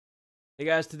Hey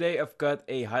guys, today I've got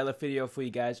a highlight video for you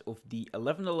guys of the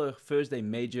 $11 first day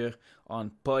major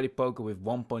on Party Poker with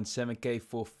 1.7k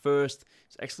for first.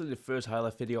 It's actually the first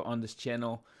highlight video on this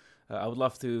channel. I would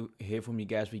love to hear from you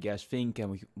guys what you guys think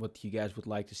and what you guys would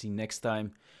like to see next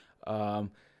time.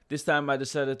 This time I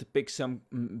decided to pick some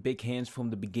big hands from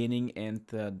the beginning and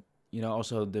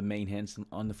also the main hands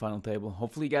on the final table.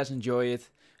 Hopefully you guys enjoy it.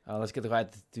 Let's get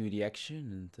right to the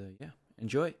action and yeah,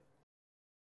 enjoy.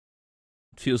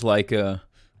 It feels like I'm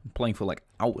playing for like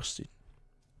hours, dude.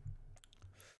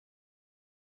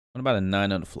 What about a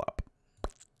 9 on the flop?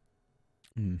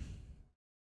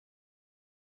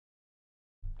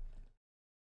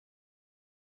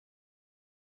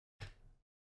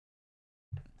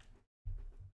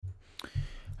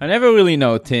 I never really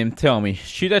know, Tim. Tell me,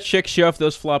 should I check shove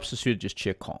those flops or should I just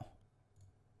check call?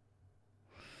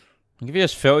 If he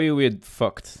has value, we're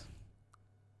fucked.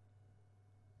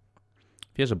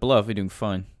 If he has a bluff, we're doing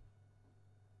fine.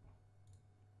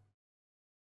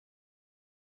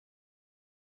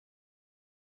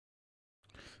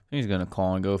 I think he's gonna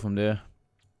call and go from there,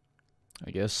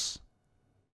 I guess.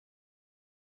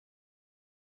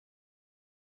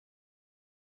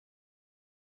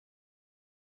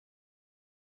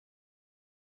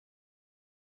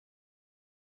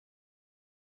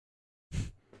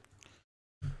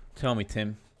 Tell me,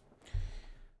 Tim.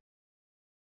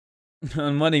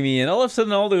 Unmoney me, and all of a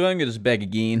sudden all the run is back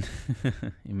again.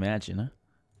 Imagine, huh?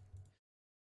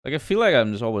 Like, I feel like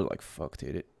I'm just always like, fuck,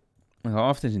 dude. Like, how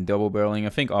often is in double barreling? I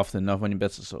think often enough when your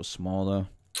bets are so small, though.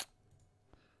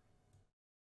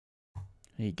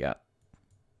 He got.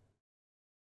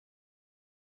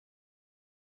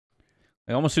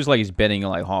 It almost feels like he's betting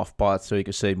like half pot so he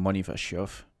could save money if I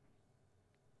shove.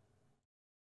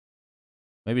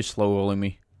 Maybe slow rolling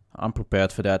me. I'm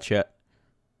prepared for that, chat.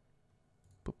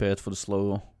 Prepared for the slow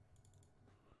roll.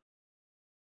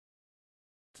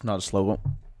 It's not a slow roll.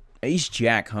 Ace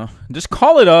Jack, huh? Just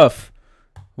call it off.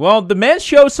 Well, the man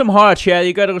showed some heart, chat.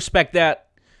 You gotta respect that.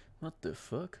 What the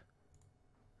fuck?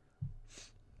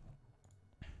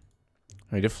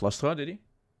 Oh, he did flush draw, did he?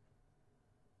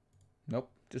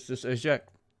 Nope. Just this Ace Jack.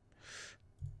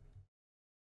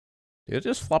 Did it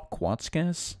just flop quad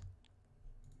scans?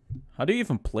 How do you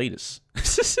even play this?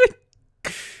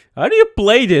 How do you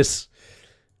play this?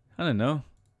 I don't know.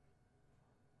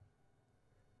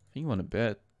 I think you want to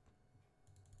bet.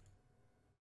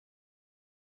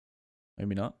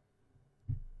 Maybe not.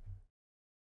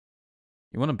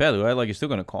 You want to bet, right? Like, you're still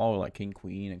going to call like King,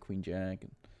 Queen, and Queen, Jack,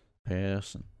 and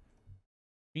pass. And I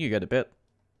think you got to bet.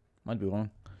 Might be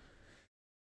wrong.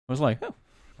 I was like, oh,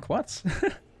 quads.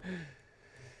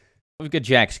 We've got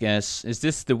jacks, guys. Is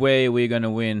this the way we're going to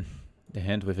win the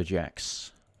hand with a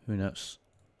jacks? Who knows?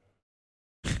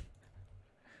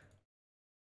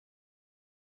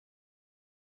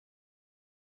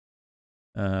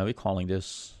 We're calling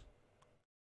this.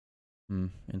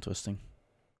 Interesting.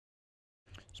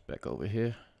 It's back over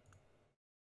here.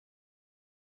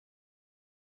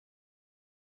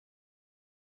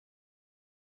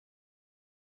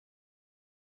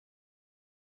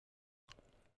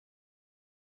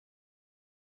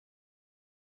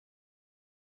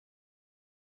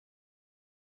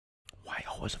 Why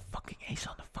always a fucking ace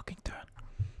on the fucking turn?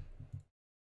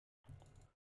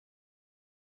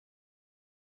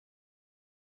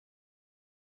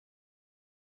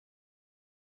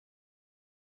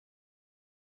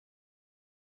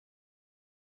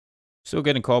 Still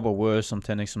getting called, but worse. Some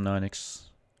 10x, some 9x.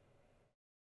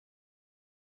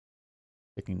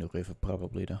 Picking the river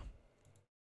probably though.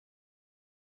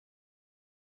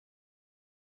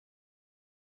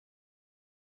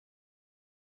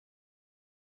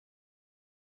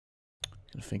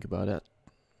 Gonna think about that.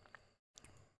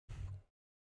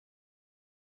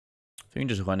 I think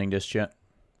just running this, chat.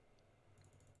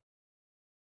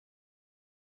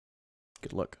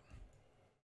 Good luck.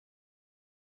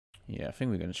 Yeah, I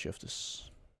think we're gonna shift this.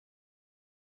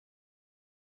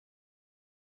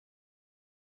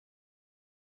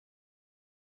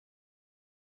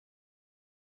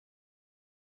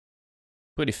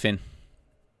 Pretty thin.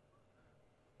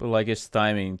 But like his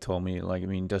timing told me, like, I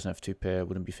mean, doesn't have 2 pair,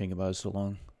 wouldn't be thinking about it so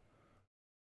long.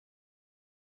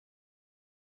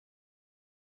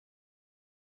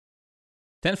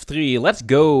 Tenth 3, let's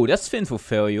go. That's thin for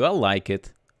value. I like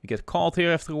it. We get called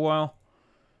here after a while.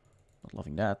 Not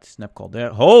loving that. Snap call there.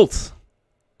 Hold!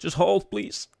 Just hold,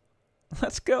 please.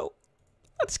 Let's go.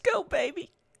 Let's go,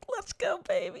 baby. Let's go,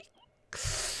 baby.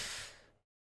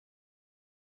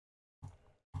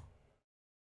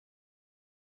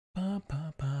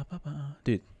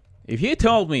 Dude, if he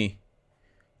told me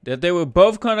that they were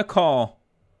both gonna call,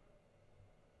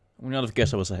 I would not have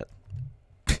guessed I was ahead.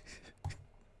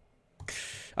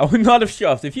 I would not have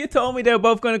shoved. If you told me they were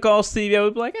both going to call Stevie, I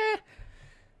would be like,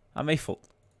 I may fold.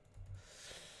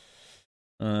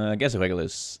 I guess a regular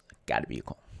is gotta be a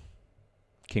call.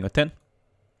 King of 10.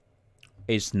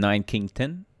 Ace 9, King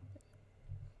 10.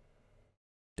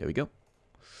 There we go.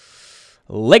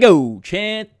 Lego,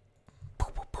 chant.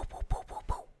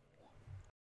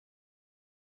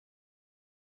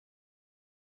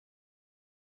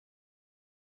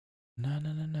 Na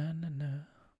na na na na na.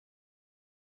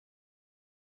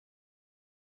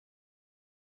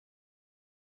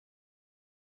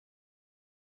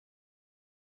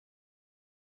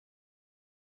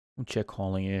 I'm check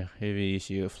calling here. Heavy is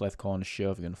here, flat call and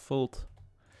shove, you're gonna fold.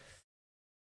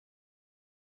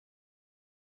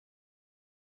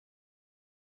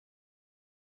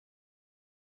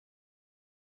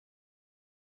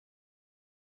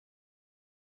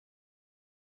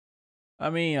 I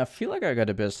mean, I feel like I got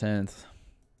the best hand, if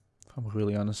I'm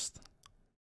really honest.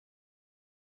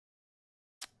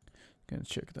 Gonna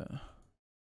check that.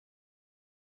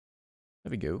 There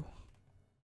we go.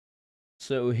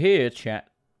 So here,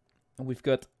 chat, we've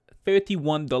got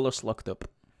 $31 locked up.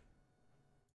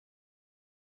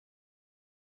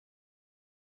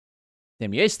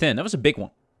 Damn, the ace 10, that was a big one.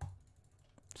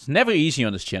 It's never easy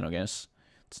on this channel, guys.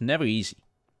 It's never easy.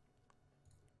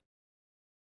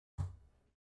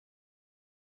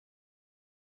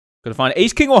 Gotta find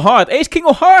ace king or heart. Ace king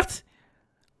or heart.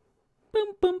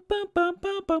 Bum, bum, bum, bum,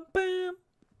 bum, bum, bum.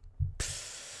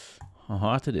 A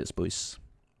heart it is, boys.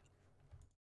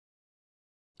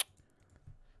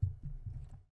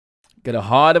 Got a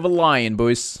heart of a lion,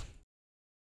 boys.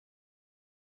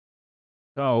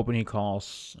 Oh, open he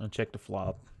calls. I'll check the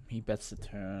flop. He bets the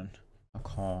turn. I'll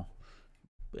call.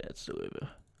 Bets the river.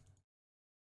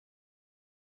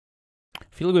 I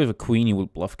feel like we have a queen, he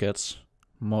would bluff cats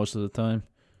most of the time.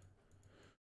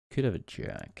 Could have a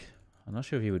jack. I'm not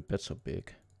sure if he would bet so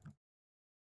big.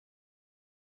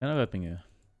 Kind of having a...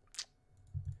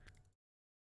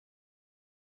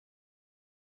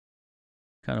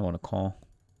 Kind of want to call.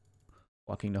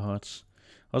 Blocking the hearts.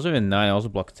 I was even 9. I also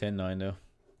blocked 10-9 though.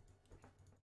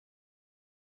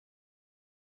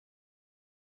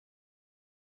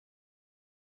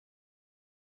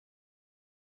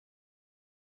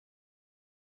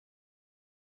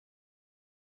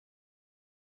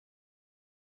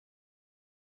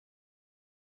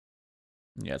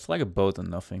 Yeah, it's like a boat and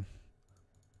nothing.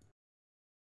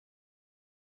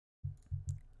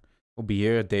 We'll be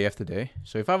here day after day.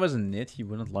 So if I was a nit, you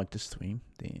wouldn't like the stream.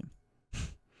 Damn.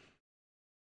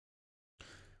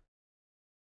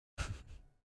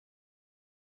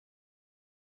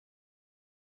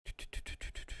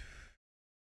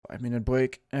 5-minute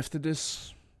break after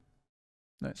this.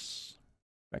 Nice.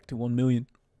 Back to 1 million.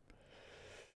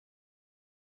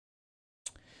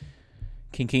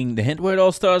 King, the hint where it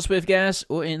all starts with, guys,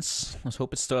 or ins. Let's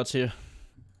hope it starts here.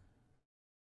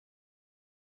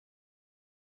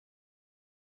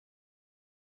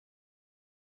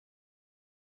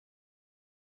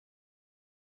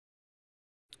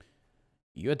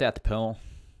 You're that, pal.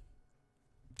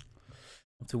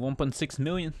 Up to 1.6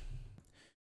 million.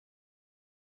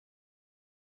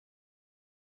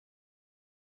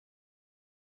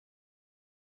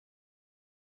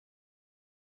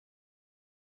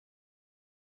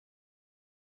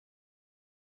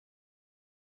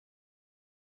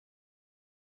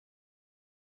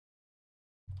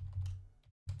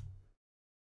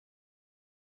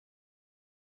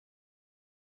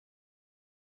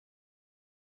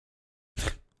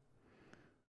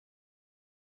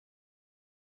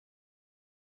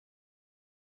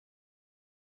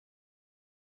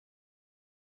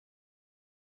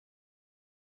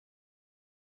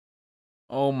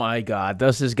 Oh my god,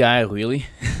 does this guy really?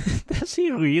 Does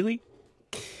he really?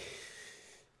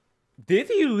 Did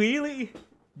he really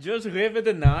just rivet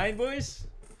the 9, boys?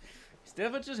 Is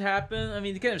that what just happened? I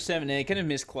mean, he can have 7-8, can have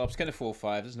missed clubs, can have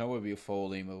 4-5. There's no way we're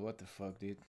folding, but what the fuck,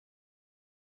 dude?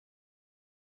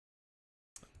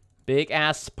 Big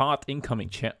ass spot incoming,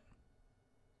 chat.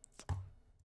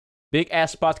 Big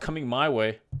ass spot coming my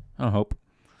way. I hope.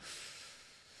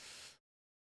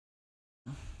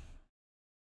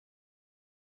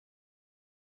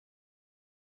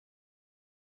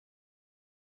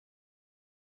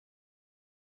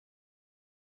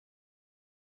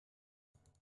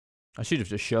 I should have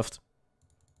just shoved.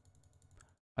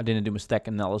 I didn't do my stack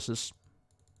analysis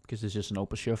because it's just an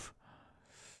open shove.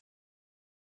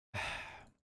 It's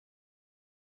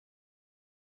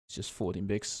just 14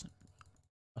 bigs.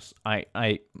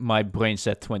 My brain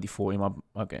said 24 in my...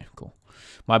 Okay, cool.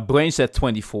 My brain said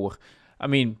 24. I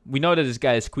mean, we know that this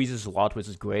guy squeezes a lot, which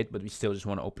is great, but we still just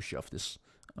want to open shove this.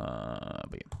 But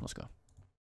yeah, let's go.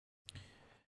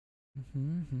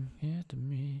 Yeah, to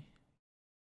me.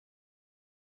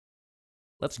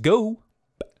 Let's go.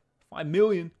 5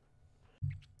 million.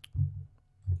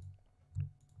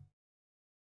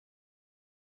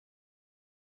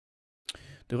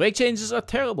 The rate changes are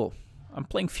terrible. I'm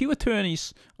playing fewer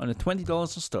tourneys on the $20 on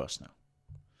stars now.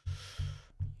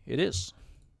 It is.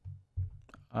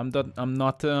 I'm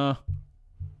not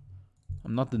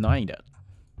denying that.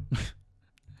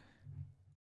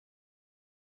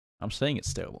 I'm saying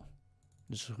it's terrible.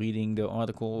 Just reading the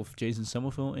article of Jason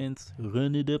Somerville and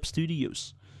Run It Up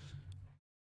Studios.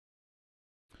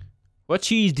 What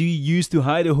cheese do you use to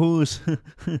hide a horse?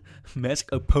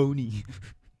 Mask a pony.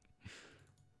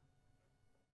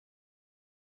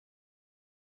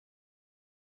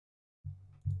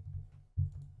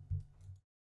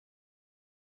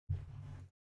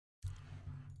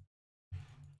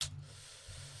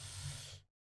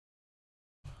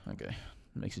 Okay,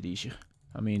 makes it easier.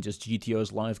 I mean, just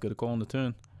GTO's live, got a call on the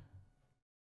turn.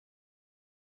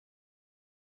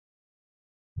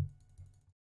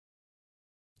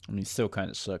 I mean, it still kind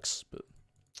of sucks, but...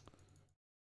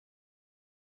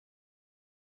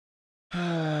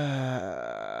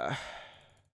 I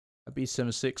beat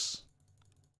 7-6.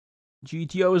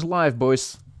 GTO is live,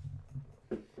 boys.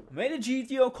 I made a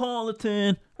GTO call on the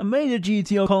turn. I made a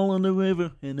GTO call on the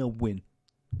river, and a win.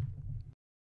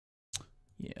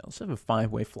 Yeah, let's have a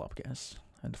 5-way flop, guys.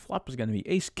 And the flop is going to be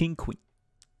ace, king, queen.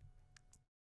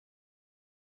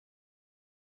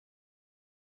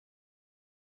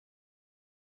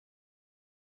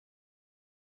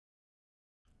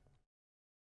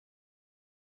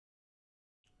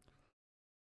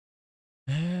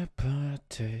 Let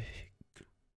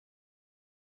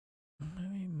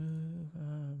me move.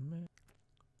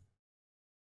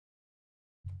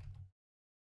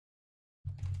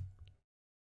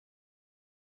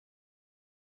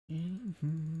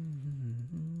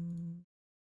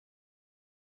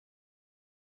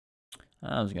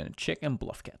 I was gonna check and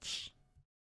bluff catch.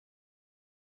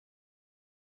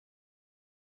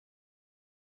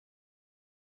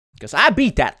 Because I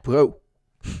beat that, bro.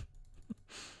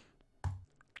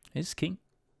 It's king.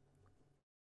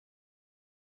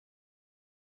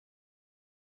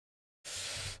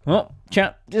 Well,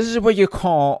 chat, this is what you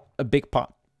call a big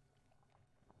pot.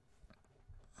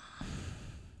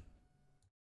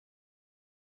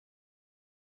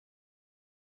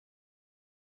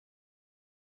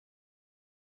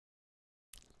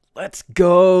 Let's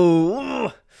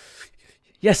go.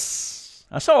 Yes.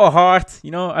 I saw a heart, you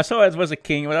know, I saw it was a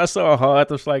king, but I saw a heart.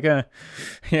 I was like,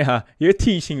 yeah, you're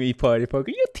teasing me, party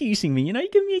poker. You're teasing me, you know, you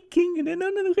give me a king and then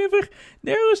on the river,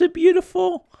 there was a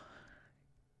beautiful...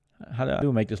 How do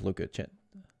I make this look good, chat?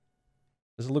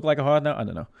 Does it look like a heart now? I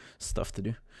don't know. Stuff to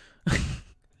do.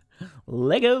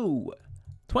 Lego.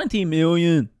 20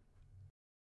 million.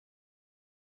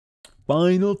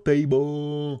 Final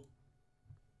table.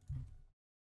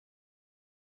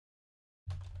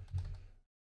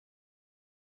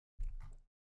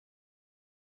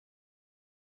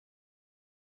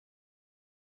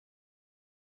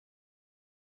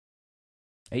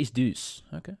 Ace deuce.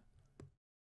 Okay.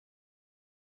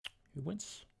 Who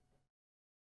wins?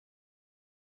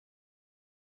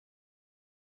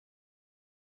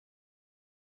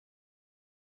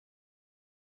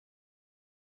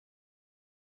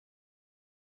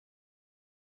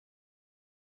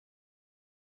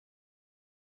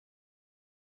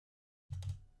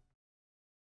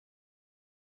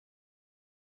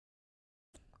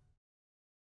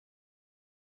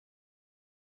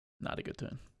 Not a good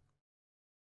turn.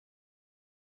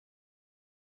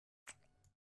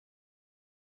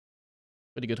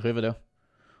 Pretty good river though.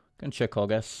 Can check call,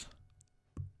 guess.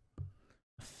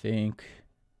 I think.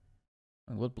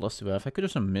 What bluffs do I have? I could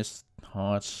have some missed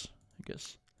hearts, I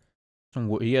guess.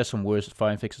 He has some worse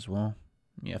fine fix as well.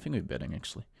 Yeah, I think we're betting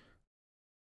actually.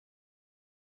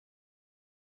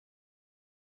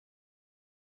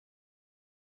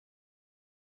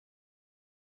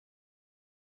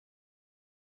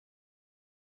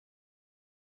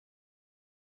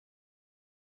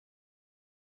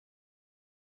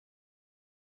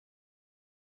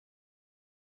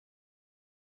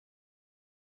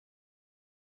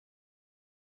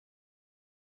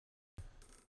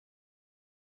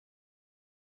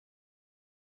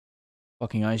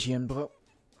 Fucking IGN, bro.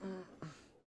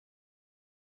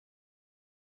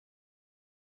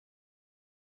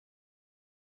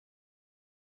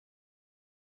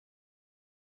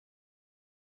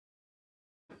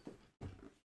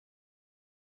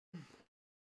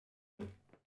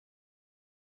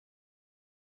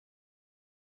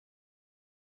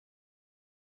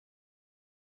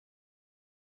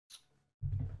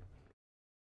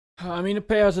 I mean, the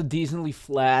pairs are decently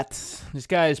flat. This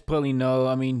guy is probably no.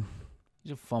 I mean,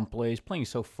 he's a fun player. He's playing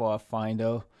so far fine,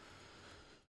 though.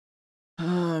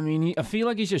 I mean, I feel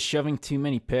like he's just shoving too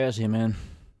many pairs here, man.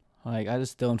 Like, I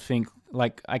just don't think...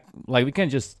 Like, we can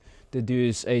just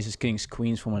deduce aces, kings,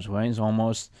 queens from his range,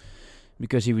 almost.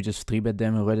 Because he would just 3-bet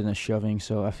them rather than shoving.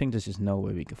 So, I think there's just no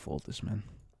way we can fold this, man.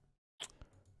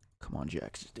 Come on,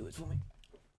 Jax. Just do it for me.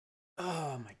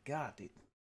 Oh, my God, dude.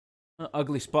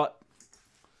 Ugly spot.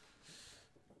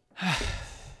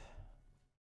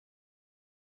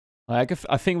 Like,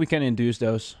 I think we can induce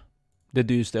those.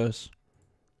 Deduce those.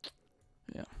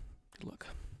 Yeah. Good luck.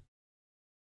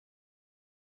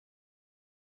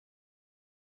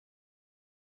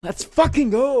 Let's fucking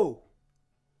go!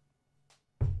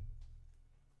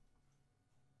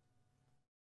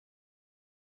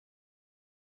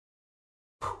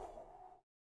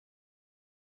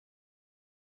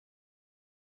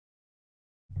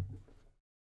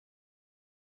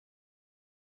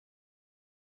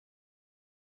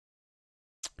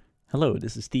 Hello,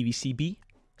 this is DWstevie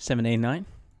 789.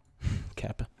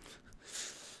 Kappa.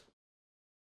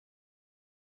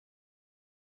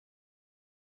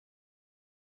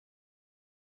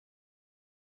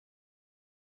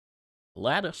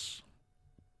 Ladders.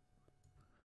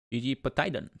 GG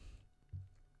Poseidon.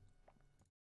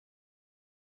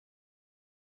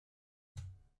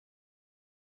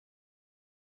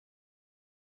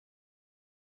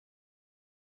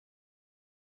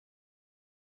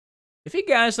 If you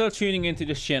guys are tuning into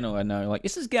this channel right now, like,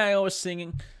 is this guy always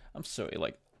singing? I'm sorry,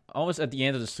 like, always at the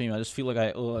end of the stream, I just feel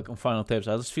like like on final tapes,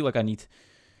 I just feel like I need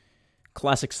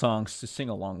classic songs to sing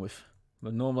along with.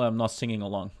 But normally I'm not singing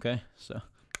along, okay? So,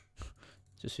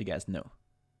 just so you guys know.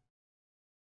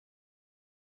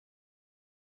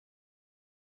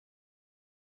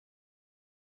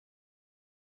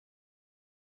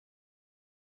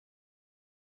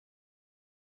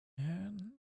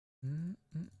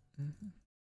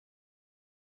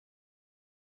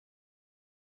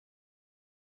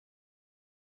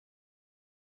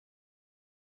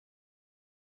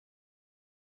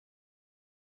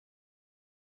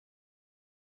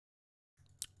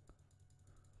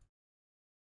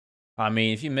 I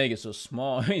mean, if you make it so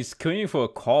small, he's queuing for a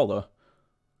caller.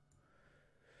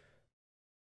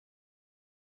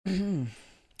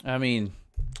 I mean,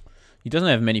 he doesn't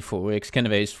have many 4x. Can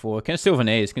have ace 4. Can still have an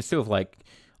ace. Can still have, like,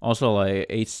 also, like,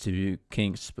 8s to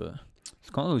kings. But it's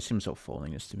kind of seems so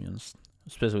folding this, to be honest.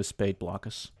 Especially with spade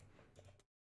blockers.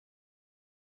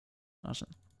 Awesome.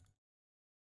 I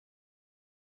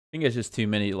think it's just too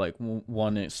many, like,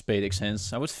 one spade X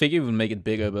hands. I would figure it would make it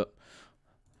bigger, but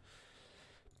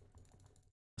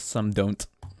some don't.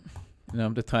 You know,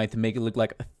 they're trying to make it look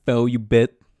like a value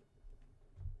bet.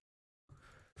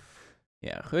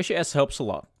 Yeah, Ratio S helps a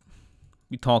lot.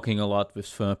 We're talking a lot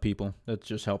with people. That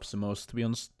just helps the most, to be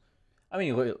honest. I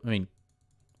mean,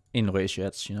 in Ratio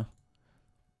S, you know.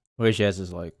 Ratio S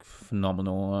is like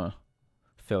phenomenal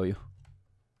value.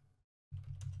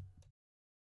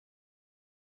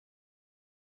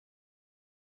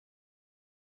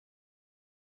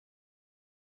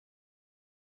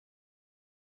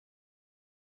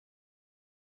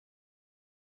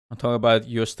 I'm talking about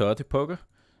your starter poker.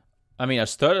 I mean, I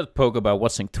started poker by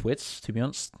watching Twitch, to be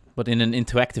honest, but in an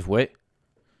interactive way.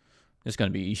 It's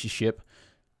gonna be easy ship.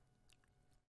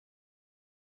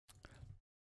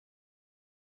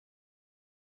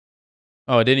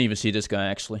 Oh, I didn't even see this guy,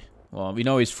 actually. Well, we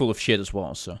know he's full of shit as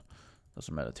well, so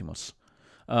doesn't matter too much.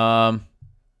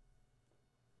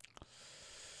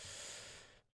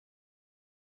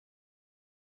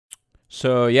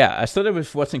 So yeah, I started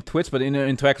with watching Twitch, but in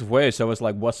an interactive way. So I was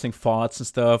like watching thoughts and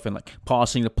stuff, and like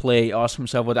pausing the play, asking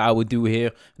myself what I would do here,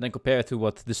 and then compare it to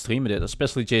what the streamer did,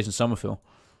 especially Jason Somerville.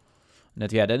 And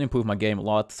that improved my game a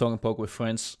lot. Talking poker with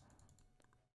friends.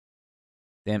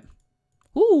 Damn.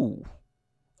 Ooh,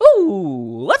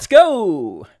 ooh, let's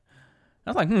go.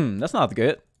 I was like, that's not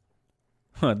good.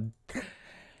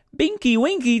 Binky,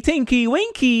 winky, tinky,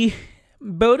 winky.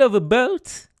 Boat of a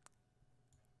boat.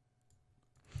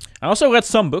 I also read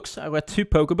some books. I read 2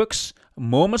 poker books.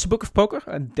 Mormon's Book of Poker,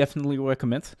 I definitely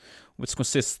recommend, which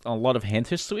consists a lot of hand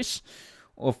histories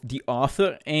of the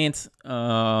author and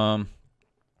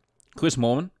Chris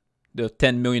Mormon, the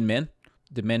 10 million man,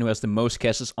 the man who has the most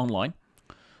caches online.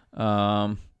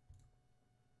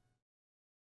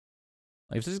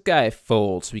 If this guy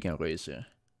folds, we can raise her.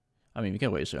 I mean, we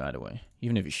can raise her either way.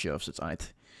 Even if he shoves, it's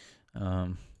tight. They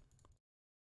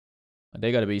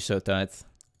gotta be so tight.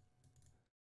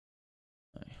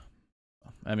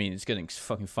 I mean, it's getting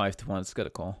fucking 5 to 1. It's got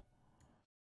a call.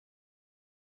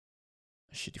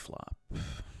 Shitty flop.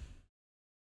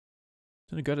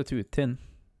 Then I got it to a 10.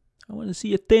 I want to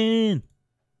see a 10.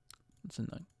 That's a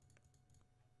 9.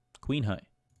 Queen high.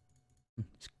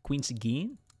 Queen's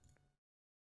again.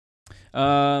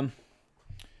 So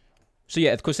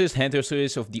yeah, it consists hand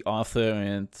series of the author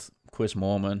and Chris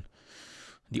Mormon.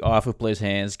 The author plays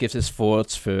hands, gives his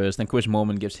thoughts first, then Chris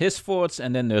Mormon gives his thoughts,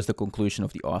 and then there's the conclusion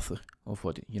of the author of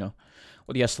what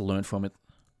what he has to learn from it.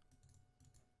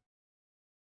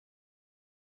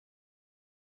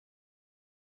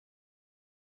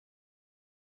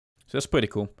 So that's pretty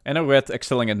cool. And I read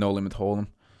Excelling at No Limit Hold'em,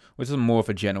 which is more of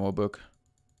a general book.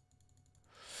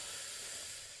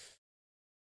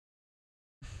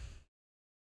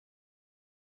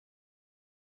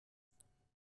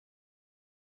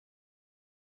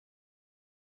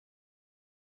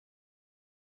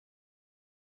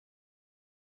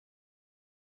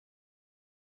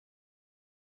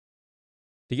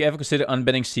 Did you ever consider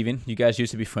unbanning Steven? You guys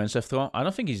used to be friends after all. I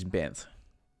don't think he's banned.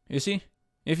 Is he?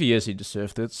 If he is, he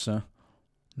deserved it, so...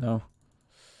 No.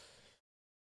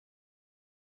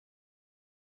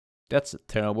 That's a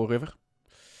terrible river.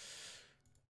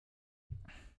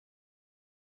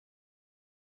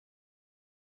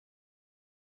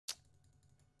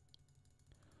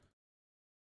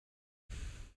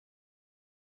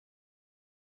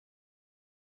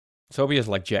 So he has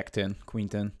like Jack 10, Queen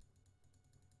 10.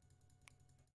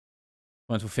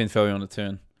 Went for fin value on the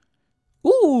turn.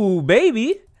 Ooh,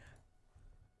 baby!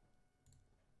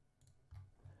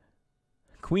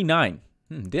 Queen 9.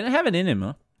 Didn't have it in him,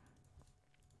 huh?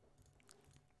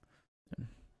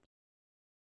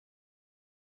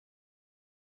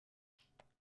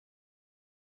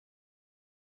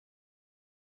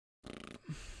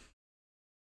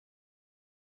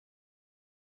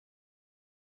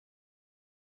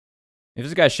 If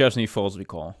this guy shoves and he folds, we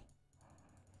call.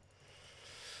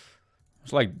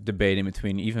 It's like debating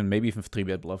between maybe even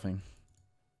 3-bet bluffing.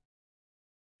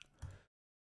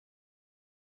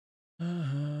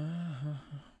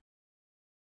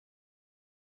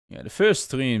 Yeah, the first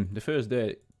stream, the first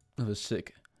day, that was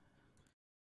sick.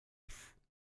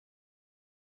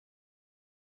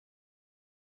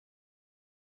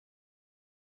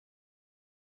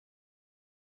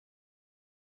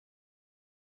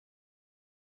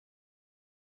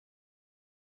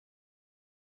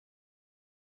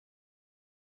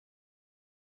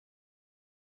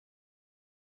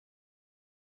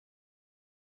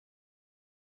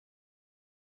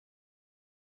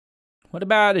 What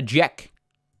about a Jack?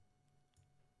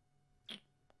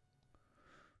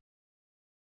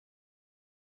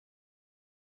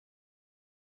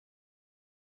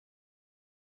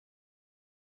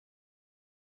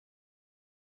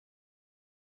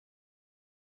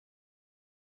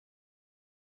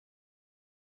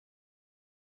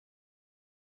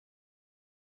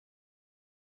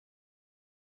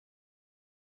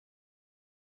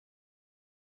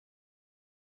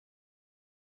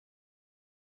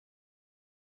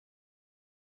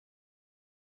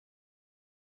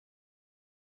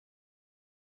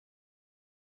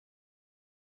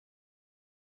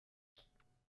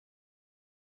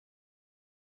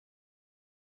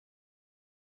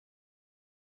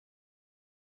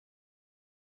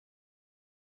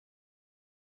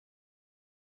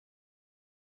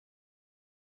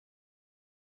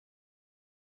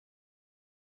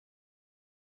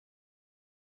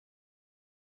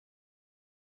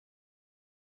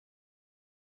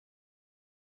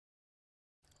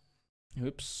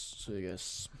 Oops, so I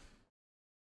guess.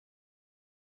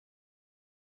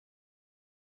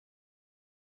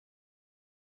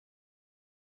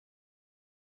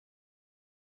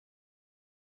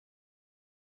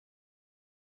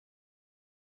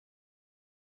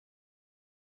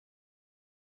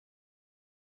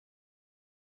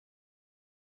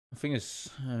 The thing is,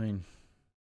 I mean,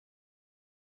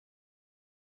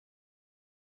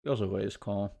 he also raised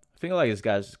call. I think like this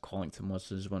guy's calling too much,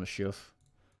 so just want to shove.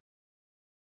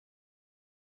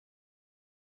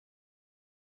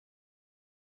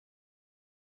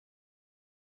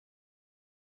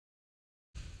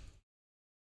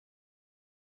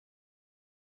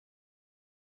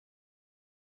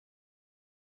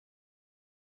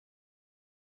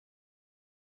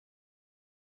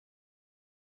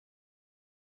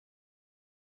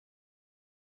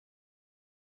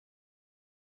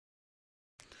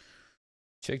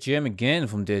 Check jam again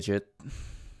from Digit.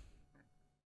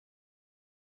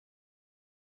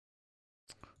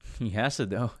 He has it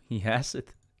though. He has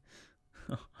it.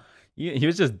 he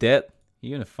was just dead.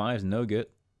 Even a 5 is no good.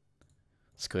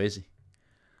 It's crazy.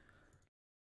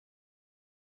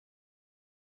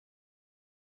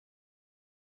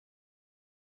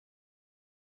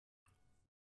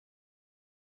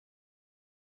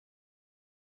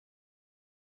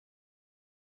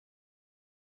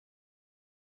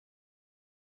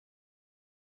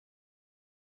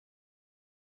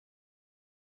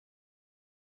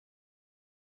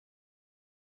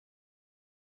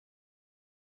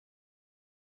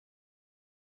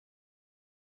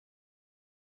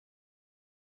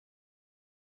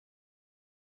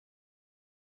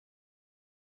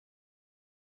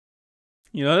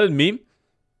 You know that meme?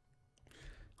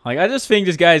 Like, I just think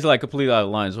this guy's like completely out of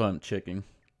line, so I'm checking.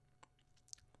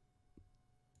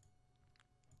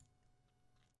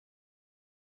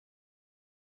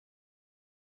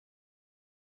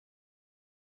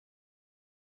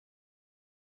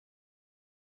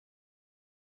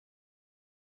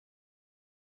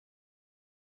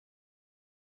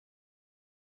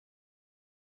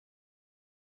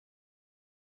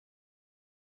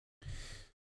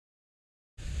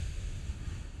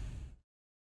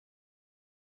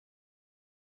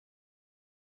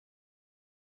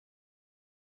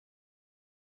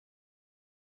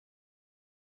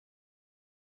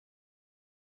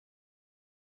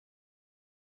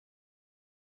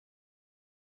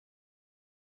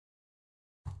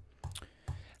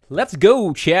 Let's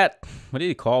go, chat. What did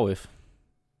he call with?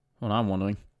 What I'm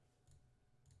wondering.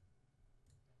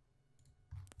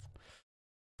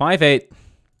 5-8.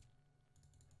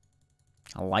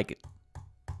 I like it.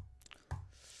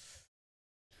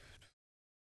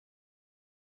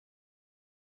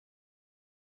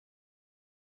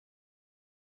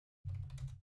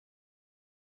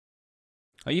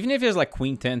 Even if he has like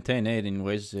queen 10, 10, 8 in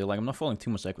ways, like I'm not falling too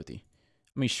much equity.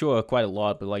 I mean, sure, quite a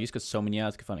lot, but like he's got so many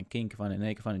outs. Can find a king, can find an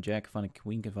 8, can find a jack, can find a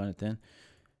queen, can find a 10.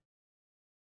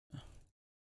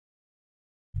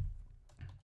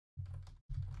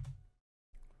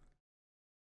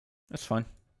 That's fine.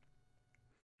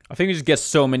 I think he just gets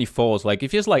so many folds. Like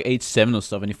if he has like 8-7 or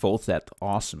stuff and he folds that,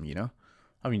 awesome, you know?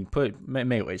 I mean,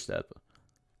 may waste that,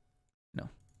 but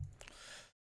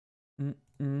no.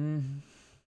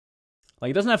 Like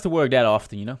he doesn't have to work that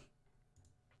often, you know?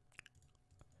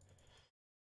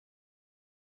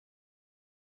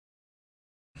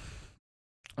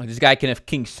 Like this guy can have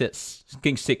king 6,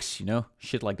 you know?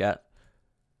 Shit like that.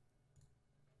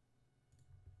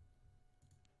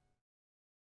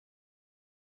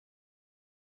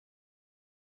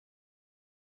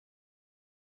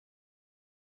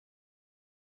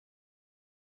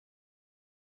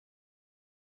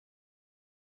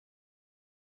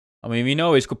 I mean, we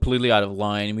know he's completely out of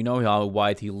line. We know how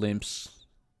wide he limps.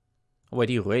 Oh, wait,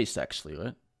 he raised actually,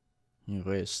 right? He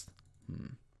raised.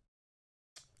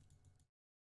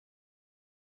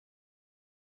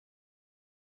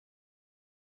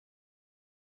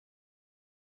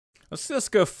 Let's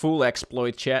just go full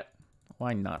exploit, chat.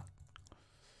 Why not?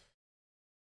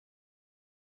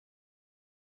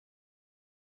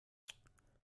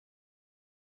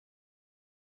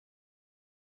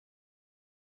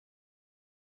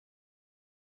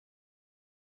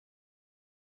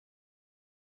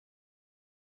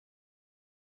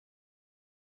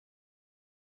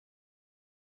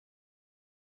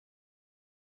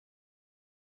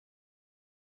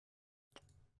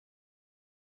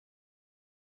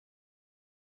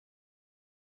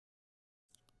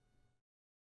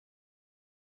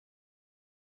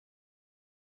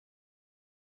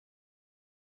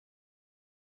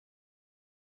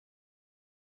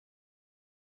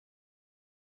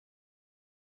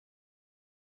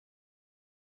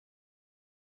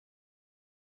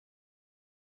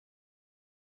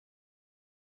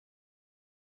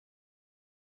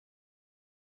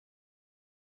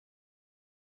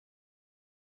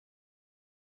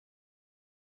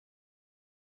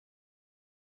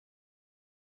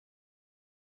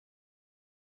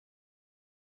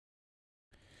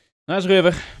 Nice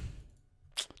river.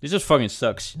 This just fucking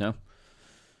sucks, you know?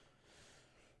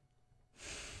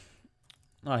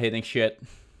 Not hitting shit.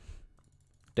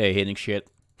 They're hitting shit.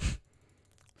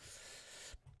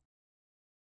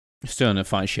 Still in a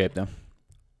fine shape, though.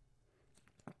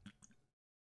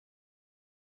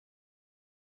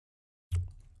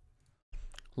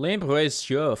 Limp raise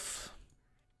shove.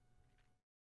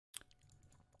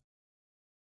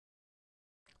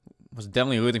 Was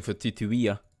definitely rooting for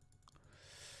Tituia.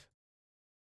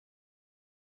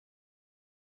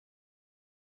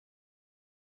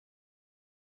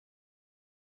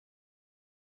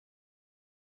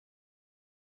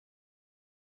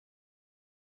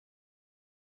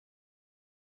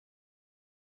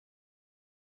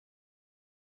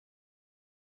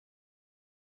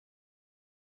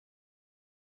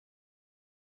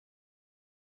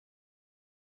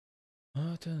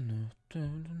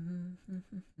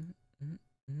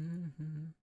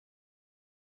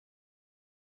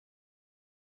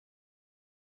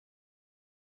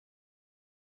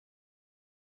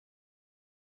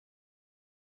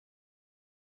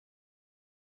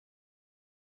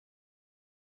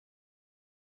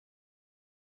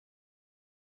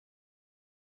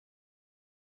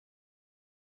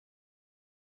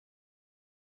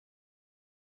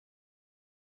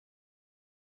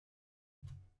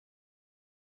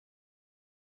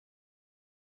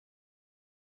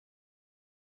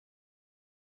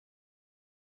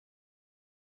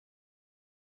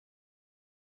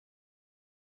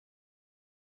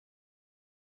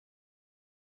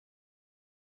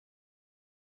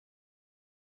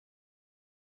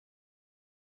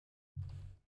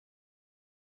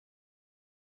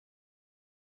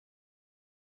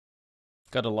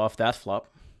 Gotta love that flop.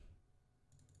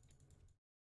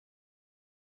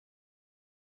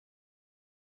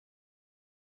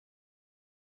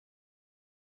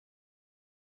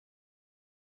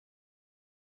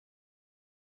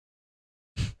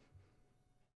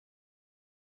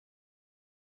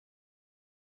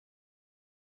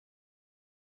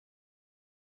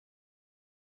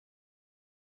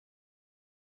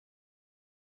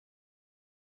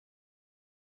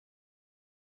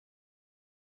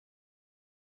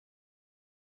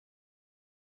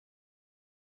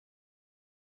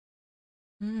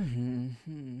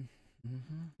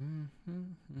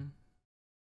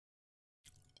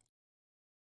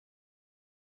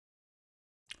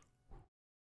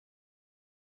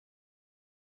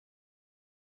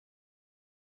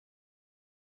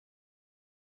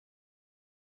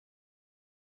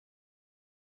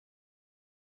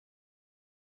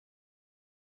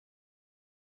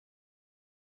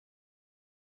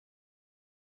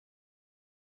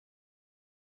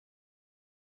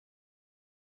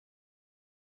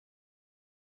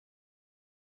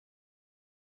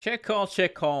 Check call,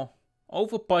 check call.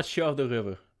 Overpot shove the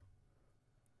river.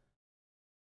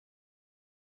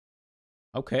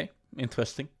 Okay,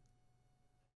 interesting.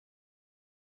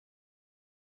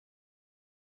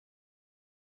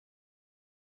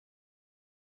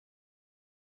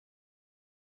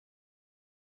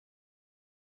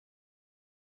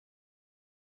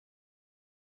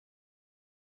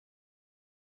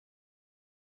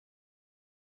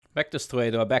 Back to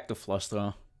straight draw, back to flush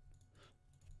draw.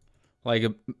 Like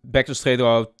a back to straight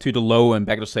draw to the low and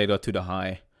back to straight draw to the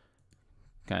high.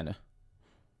 Kinda.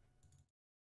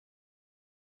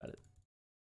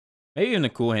 Maybe even a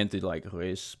cool hand to like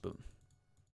raise, but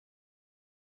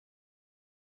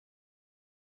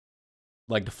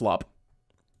like the flop.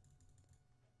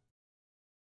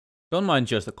 Don't mind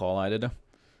just a call either though.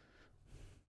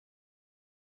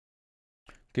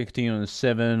 Okay, continue on a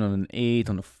 7, on an 8,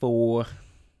 on a 4.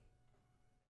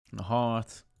 On a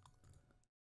heart.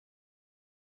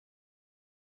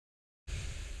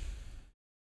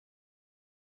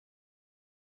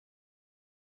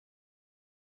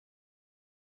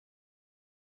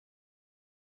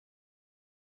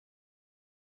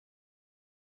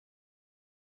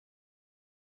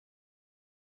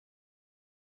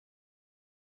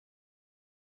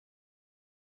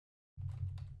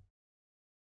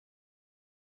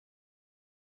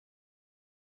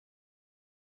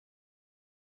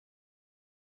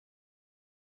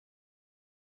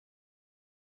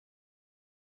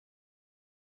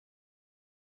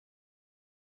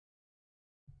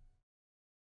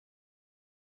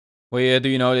 Well, yeah, do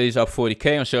you know that he's up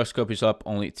 40k? On Shellscope, he's up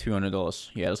only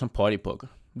 $200. Yeah, that's on Party Poker.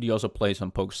 He also plays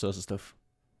on Poker Stars and stuff.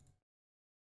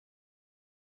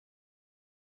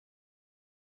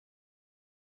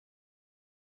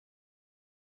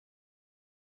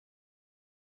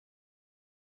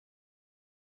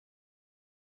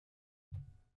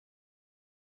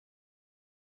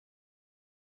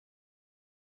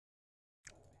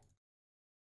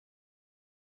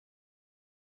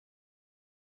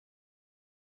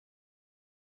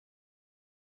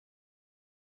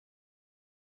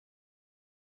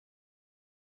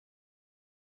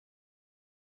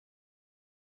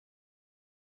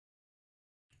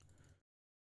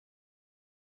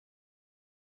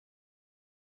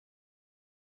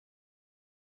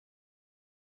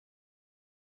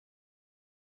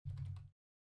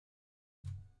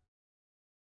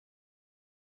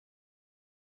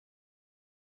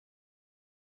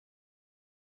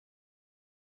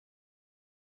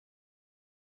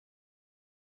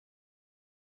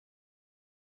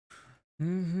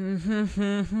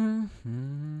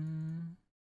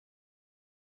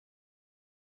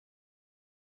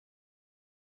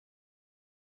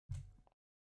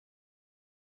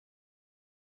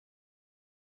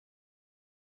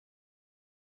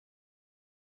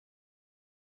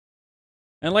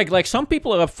 And like some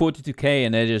people are up 42k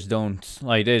and they just don't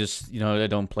like they just they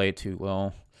don't play too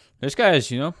well. This guy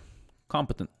is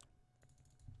competent.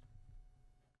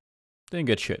 Didn't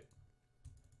get shit.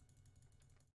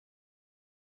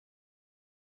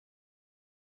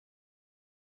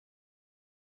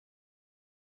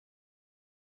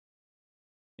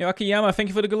 Yo, Akiyama, thank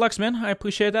you for the good lucks, man. I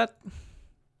appreciate that.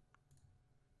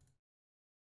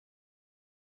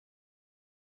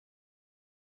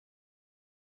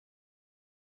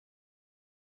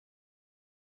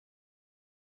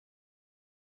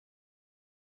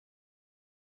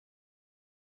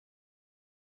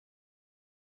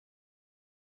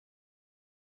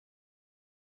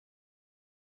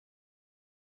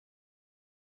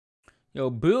 Yo,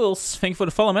 Bulls, thank you for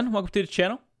the follow, man. Welcome to the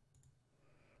channel.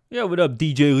 Yo, what up,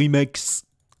 DJ Remix?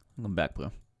 Welcome back,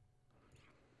 bro.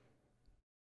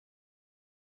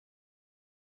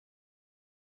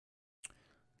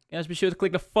 Guys, be sure to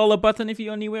click the follow button if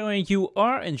you're new and you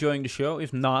are enjoying the show.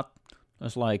 If not,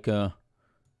 there's like a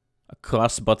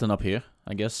cross button up here,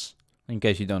 I guess, in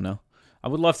case you don't know. I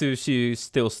would love to see you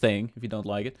still staying if you don't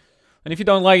like it. And if you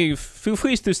don't like it, feel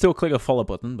free to still click the follow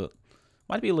button, but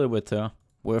might be a little bit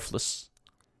worthless.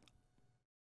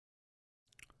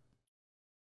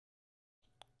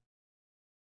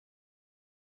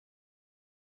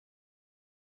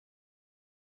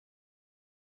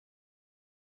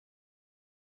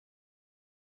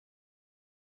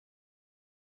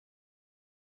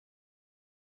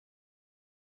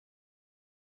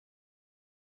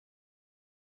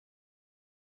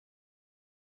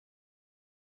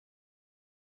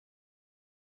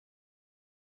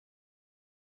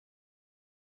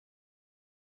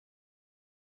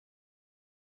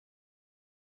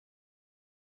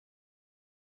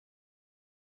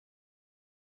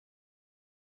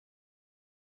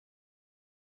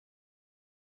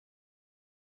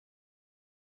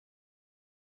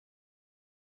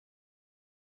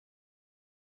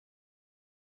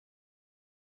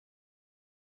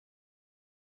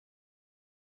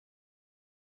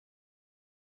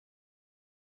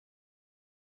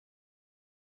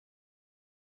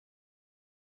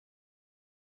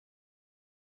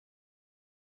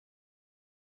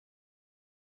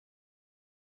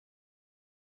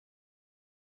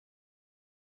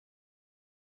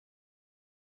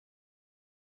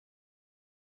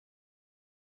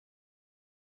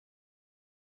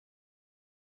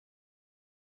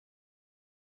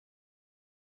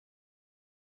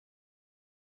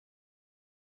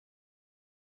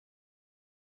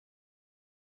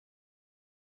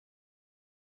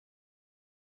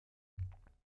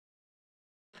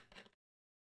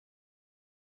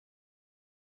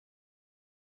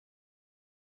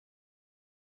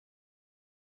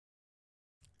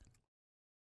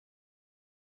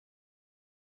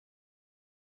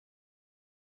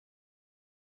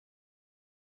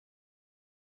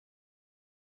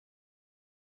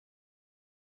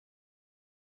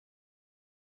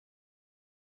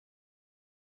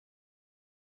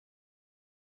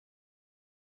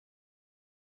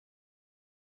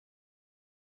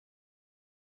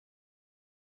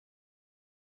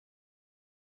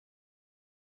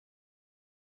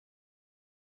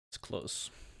 It's close.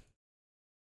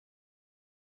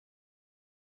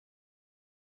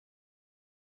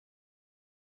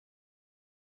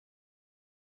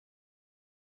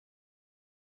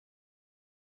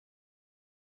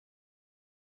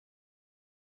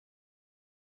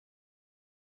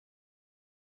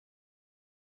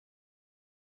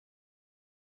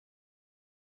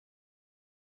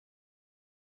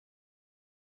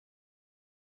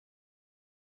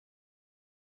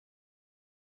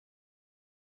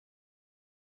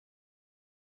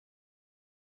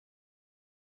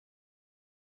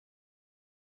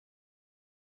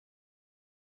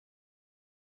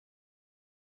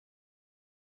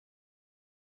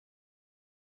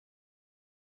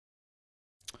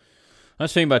 I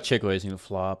was thinking about check raising the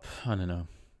flop. I don't know.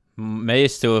 May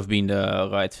still have been the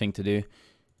right thing to do.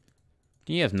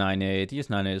 He has 9-8. He has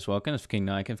 9-8 as well. Can have king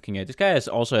 9, can have king 8. This guy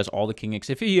also has all the king X.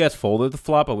 If he had folded the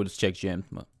flop, I would have check jammed.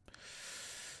 But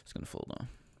it's gonna fold now.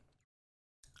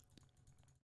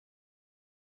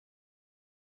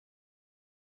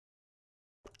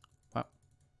 Wow.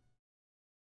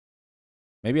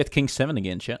 Maybe at king 7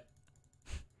 again, chat.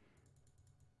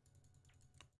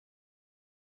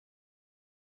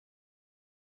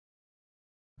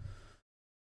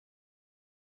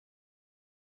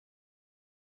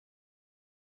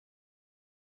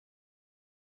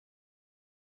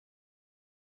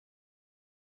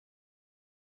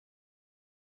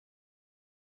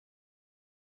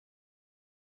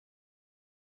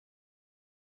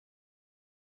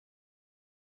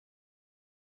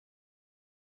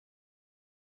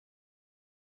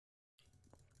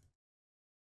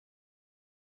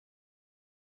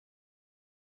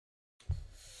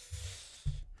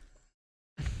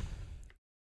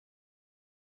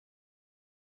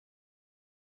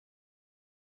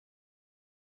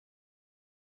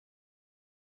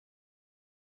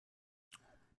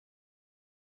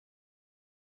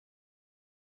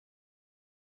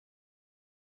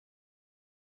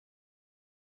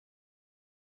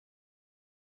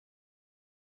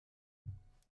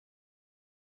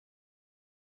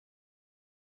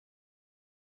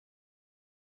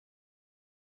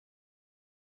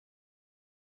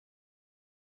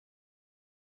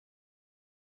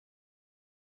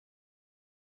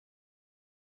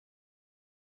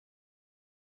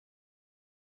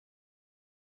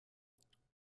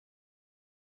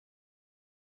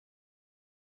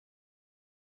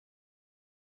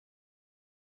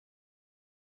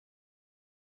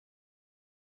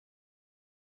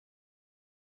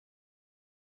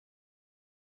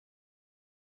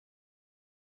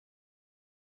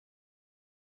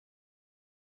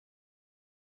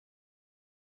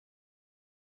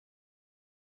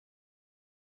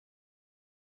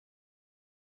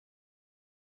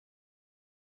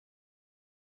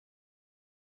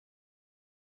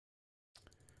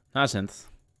 Hasn't.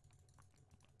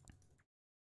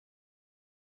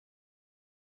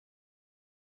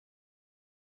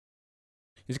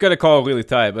 He's got to call really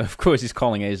tight, but of course he's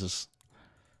calling aces.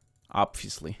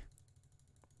 Obviously.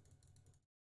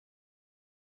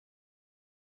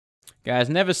 Guys,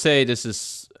 never say this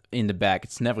is in the back.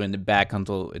 It's never in the back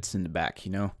until it's in the back,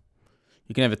 you know?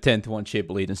 You can have a 10-1 chip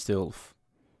lead and still...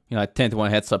 You know, a 10-1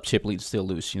 heads up chip lead and still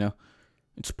lose, you know?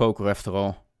 It's poker after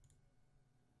all.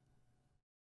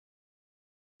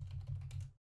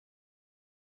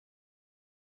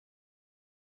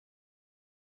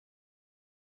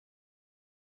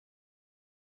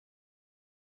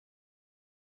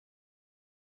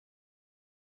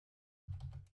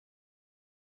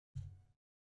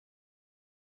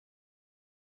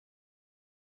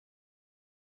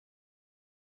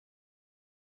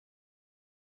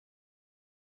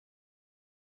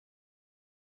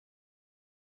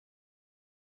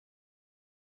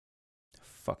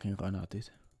 Fucking run out, dude.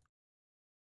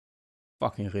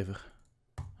 Fucking river.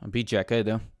 I beat Jack, eh,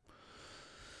 though.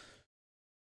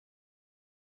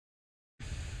 I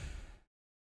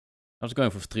was going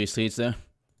for 3 streets there.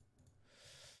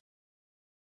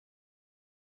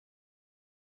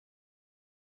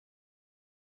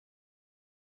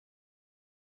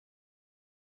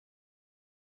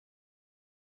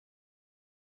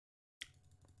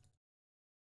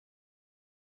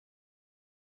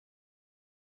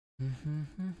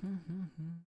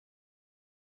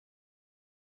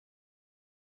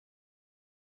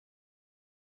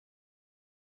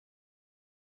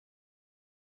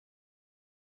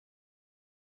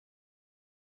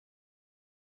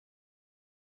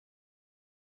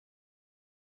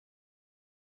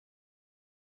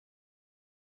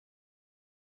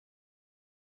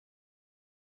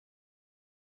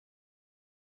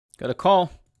 Got a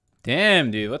call.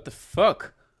 Damn, dude. What the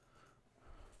fuck?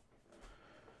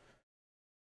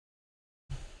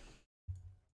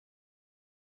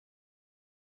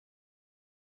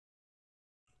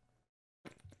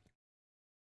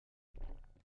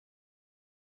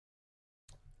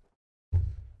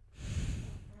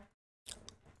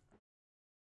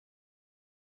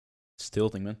 It's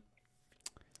tilting, man.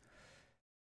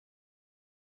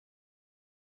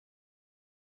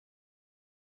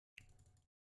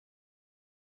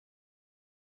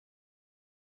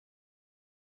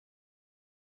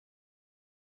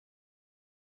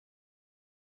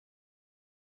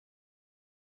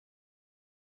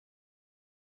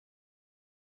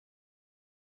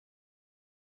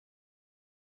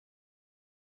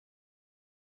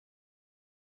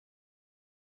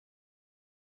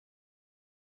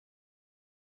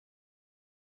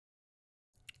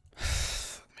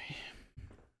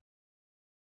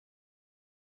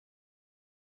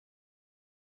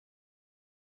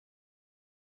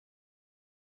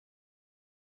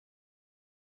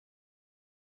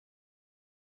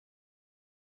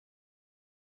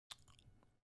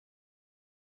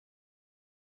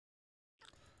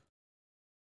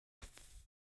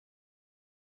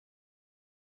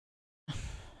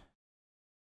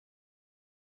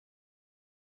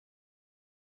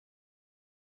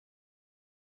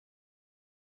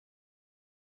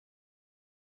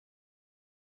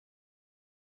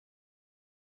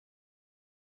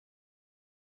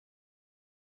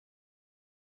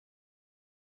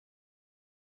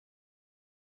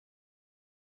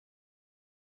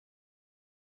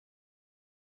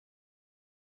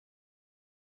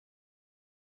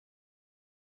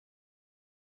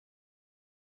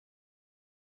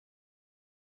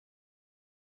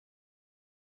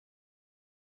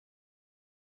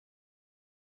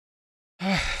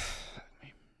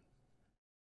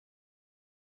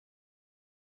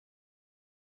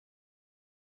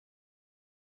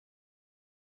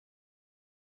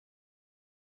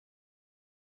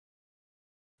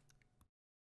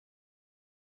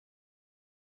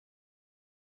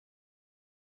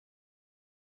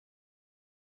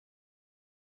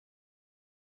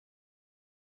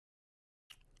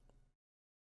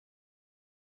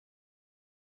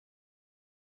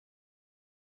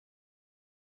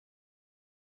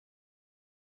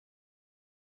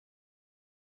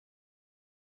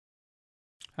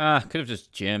 Could have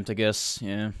just jammed, I guess.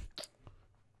 Yeah.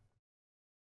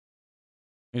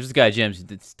 If this guy jams,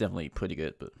 it's definitely pretty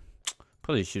good, but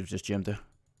probably should have just jammed there.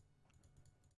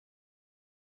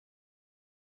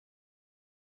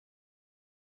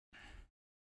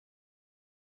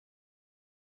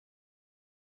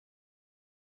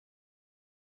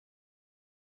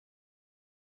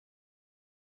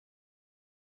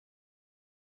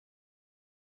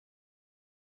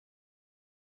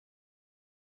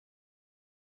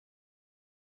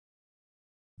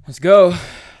 Let's go.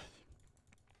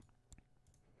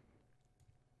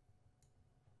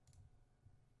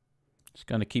 Just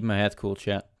gonna keep my head cool,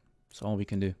 chat. That's all we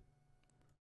can do.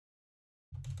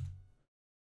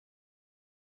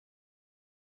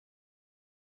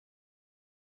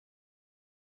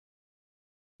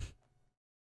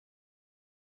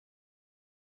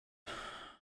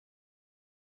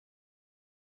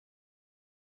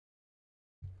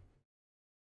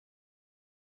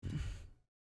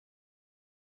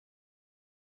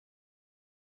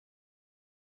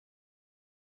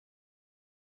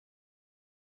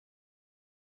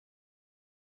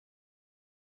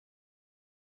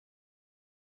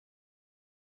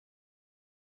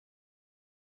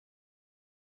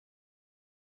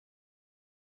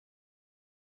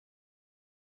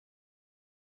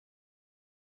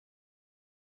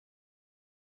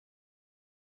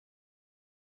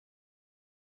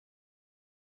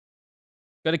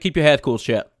 Gotta keep your head cool,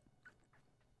 chat.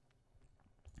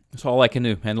 That's all I can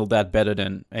do. Handle that better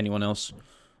than anyone else.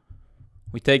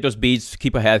 We take those beats,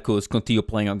 keep our head cool, let's continue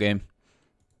playing our game.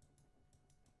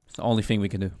 It's the only thing we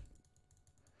can do.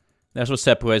 That's what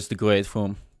separates the great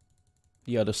from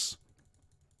the others.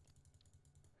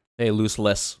 They lose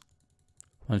less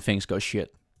when things go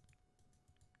shit.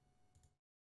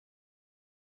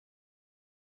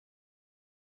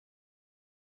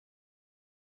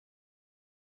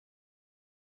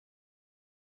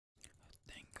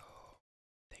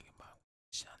 Think about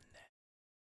Sunday.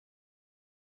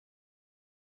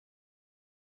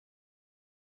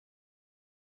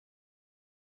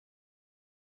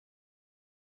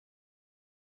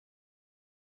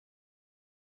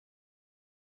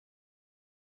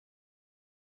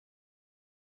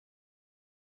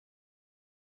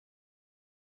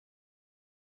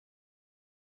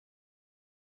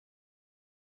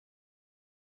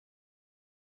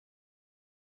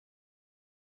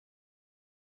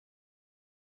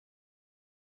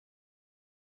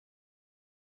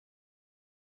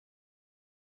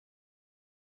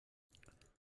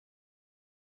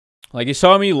 Like, you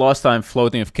saw me last time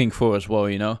floating with King 4 as well,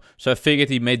 you know? So I figured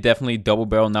he may definitely double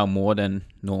barrel now more than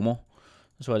normal.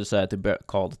 That's why I decided to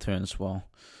call the turn as well.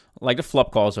 Like, the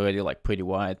flop call is already, like, pretty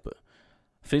wide, but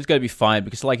I think it's gonna be fine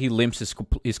because, like, he limps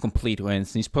his complete range,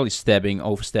 and he's probably stabbing,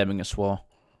 overstabbing as well.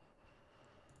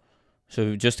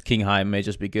 So just King High may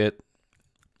just be good.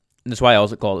 And that's why I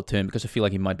also call the turn, because I feel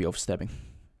like he might be overstabbing.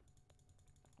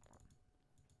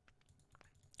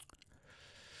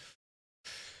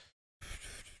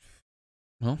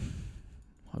 Well,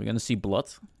 are we gonna see blood?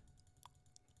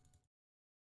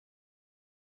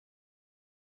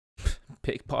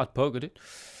 Big pot poker, dude.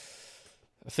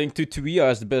 I think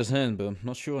 2-2 is the best hand, but I'm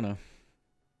not sure now.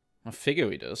 I figure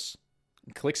he does.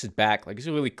 He clicks it back. Like, is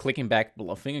he really clicking back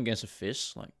bluffing against a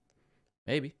fish? Like,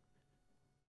 maybe.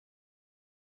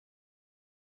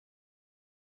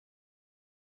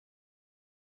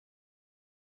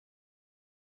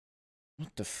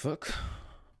 What the fuck?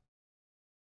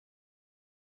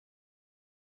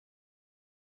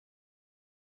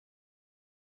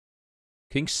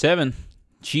 King 7.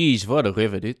 Jeez, what a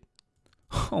river, dude.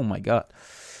 Oh my god.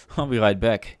 I'll be right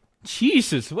back.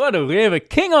 Jesus, what a river.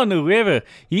 King on the river.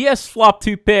 He has flop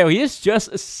 2 pair. He is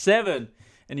just a 7.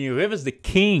 And he rivers the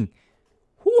king.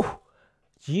 Whew.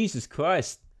 Jesus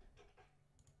Christ.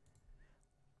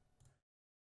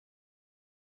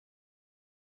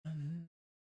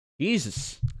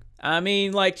 Jesus. I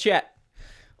mean, like, chat.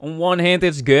 On one hand,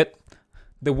 it's good.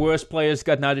 The worst players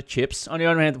got now the chips. On the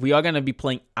other hand, we are going to be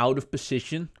playing out of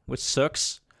position, which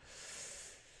sucks.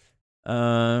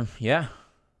 Yeah.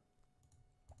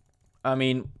 I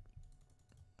mean,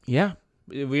 yeah.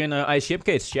 We're in an ICM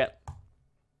case, chat.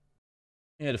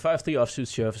 Yeah, the 5-3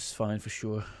 offsuit shove is fine for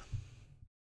sure.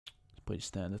 It's pretty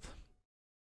standard.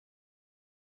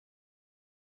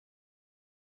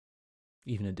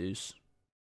 Even a deuce.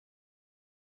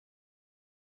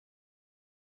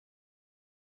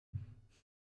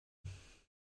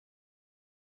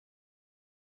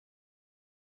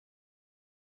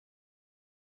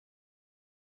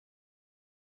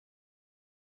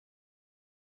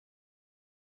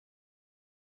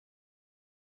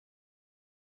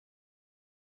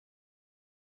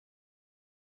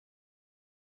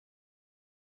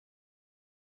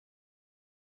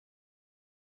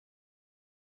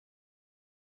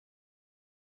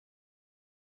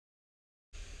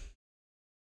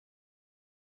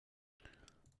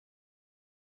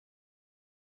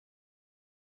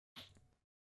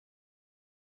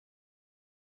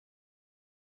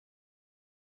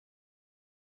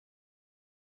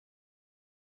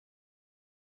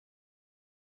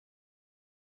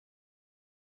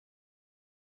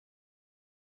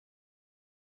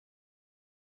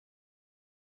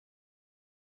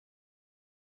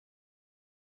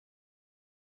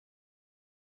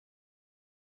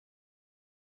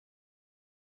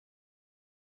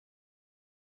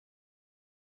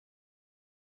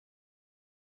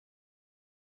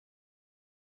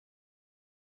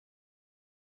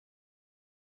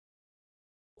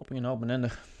 Op je nou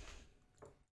beneden.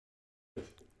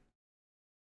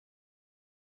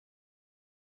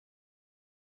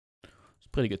 It's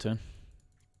pretty good turn.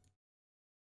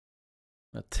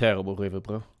 A terrible river,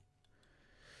 bro.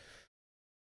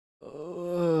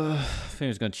 I think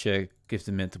he's gonna check. Give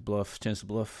the mint a bluff. Chance to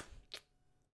bluff.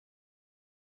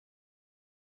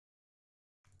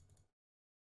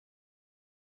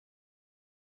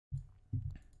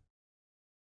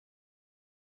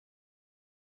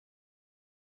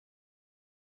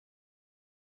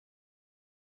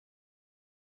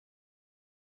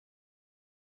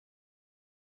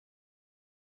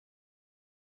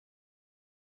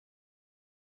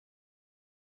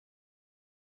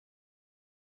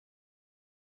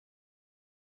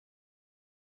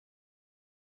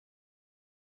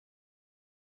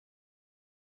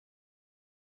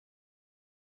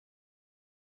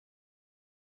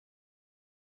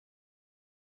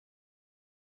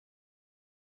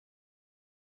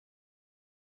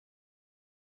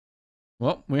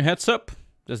 Well, we're heads up.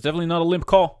 That's definitely not a limp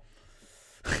call.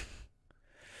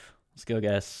 Let's go,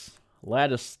 guys.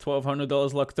 Lattice,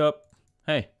 $1,200 locked up.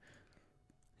 Hey,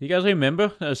 you guys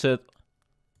remember I said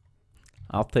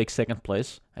I'll take second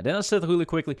place? And then I said really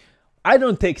quickly, I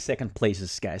don't take second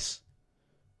places, guys.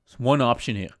 There's one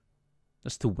option here.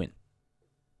 That's to win.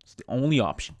 It's the only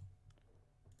option.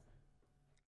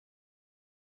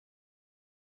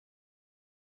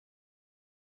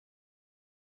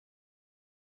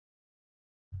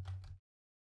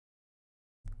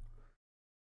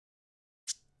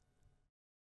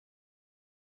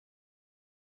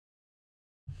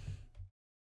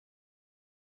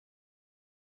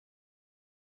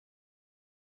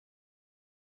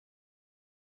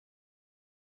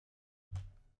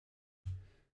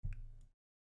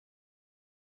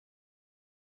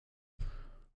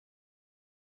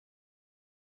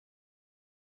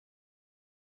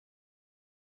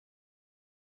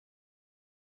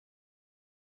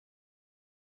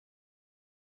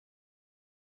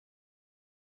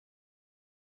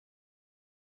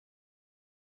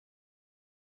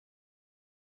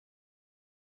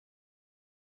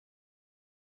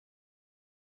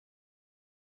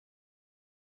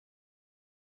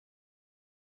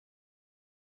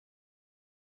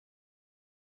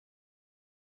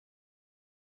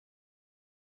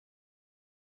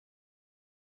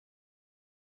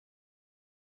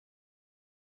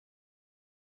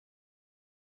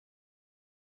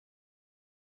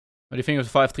 What do you think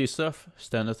of the 5-3 stuff?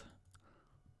 Standard.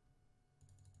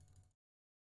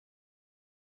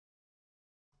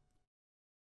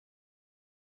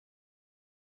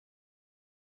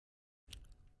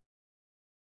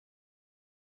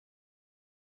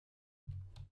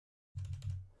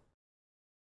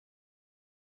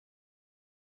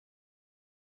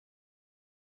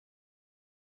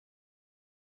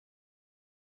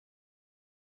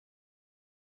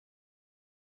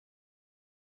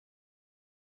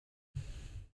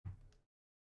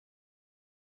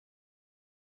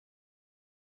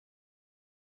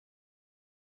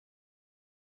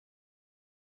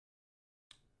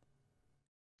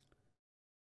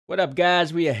 What up,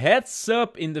 guys? We are heads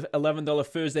up in the $11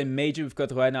 Thursday major. We've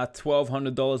got right now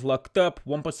 $1,200 locked up.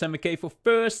 1.7k for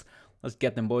first. Let's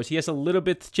get them, boys. He has a little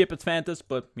bit chip advantage,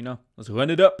 but, you know, let's run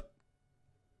it up.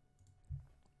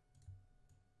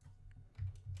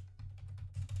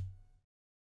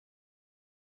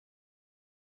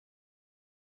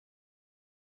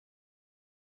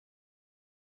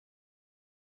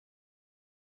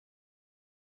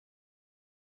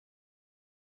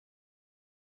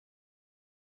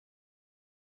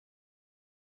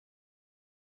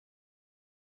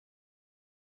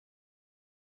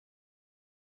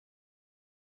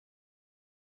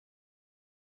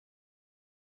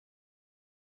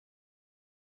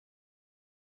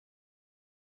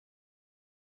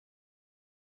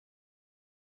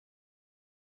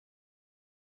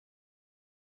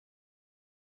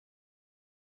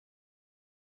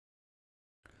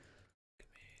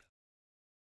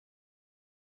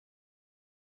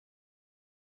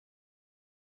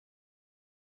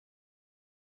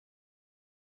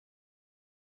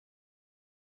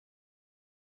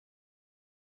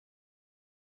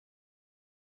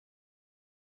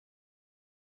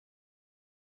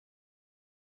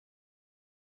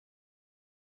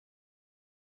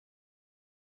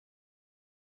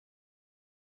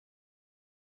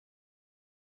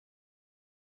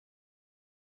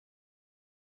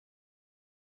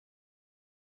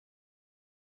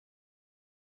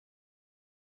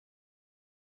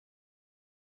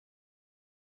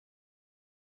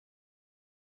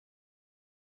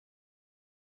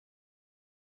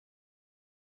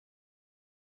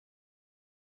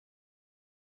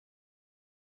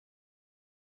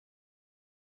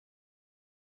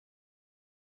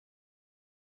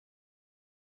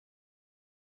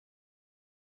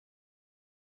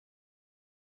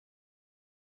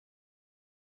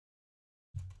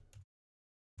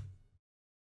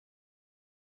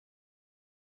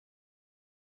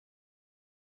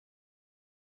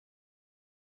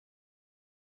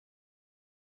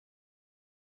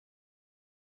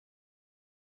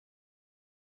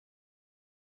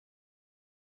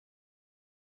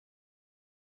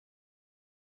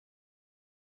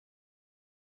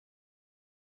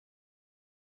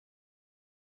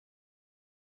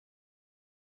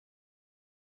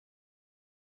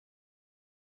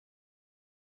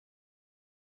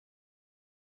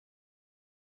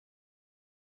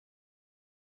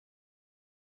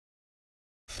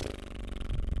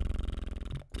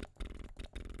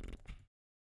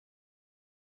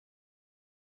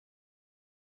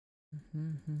 I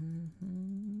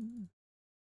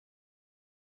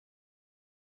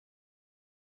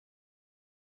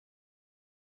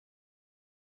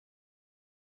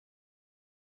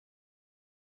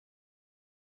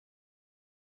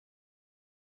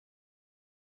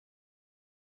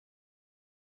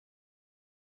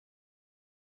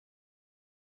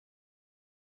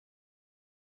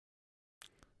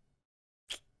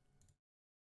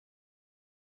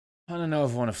don't know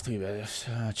if one of 3 betters.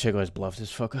 Check out his bluff,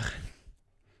 this fucker.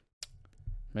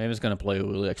 Maybe he's gonna play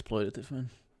really exploitative, man.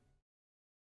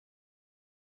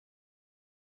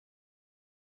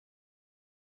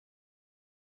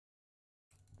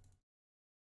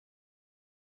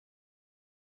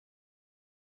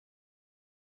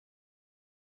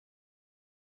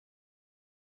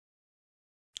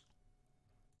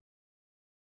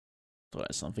 Try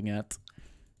something at.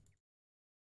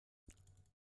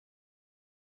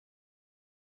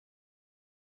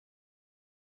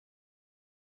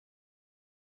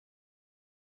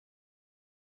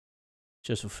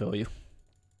 Just for value.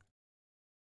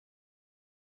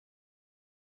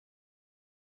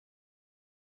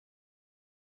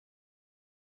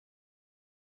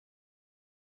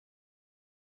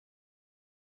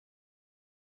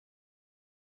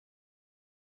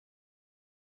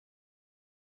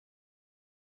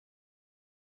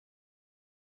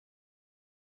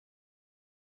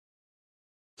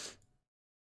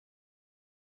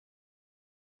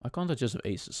 Why can't I just have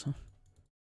aces, huh?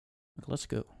 Like, let's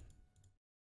go.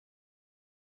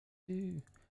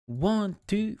 1,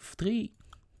 2, 3.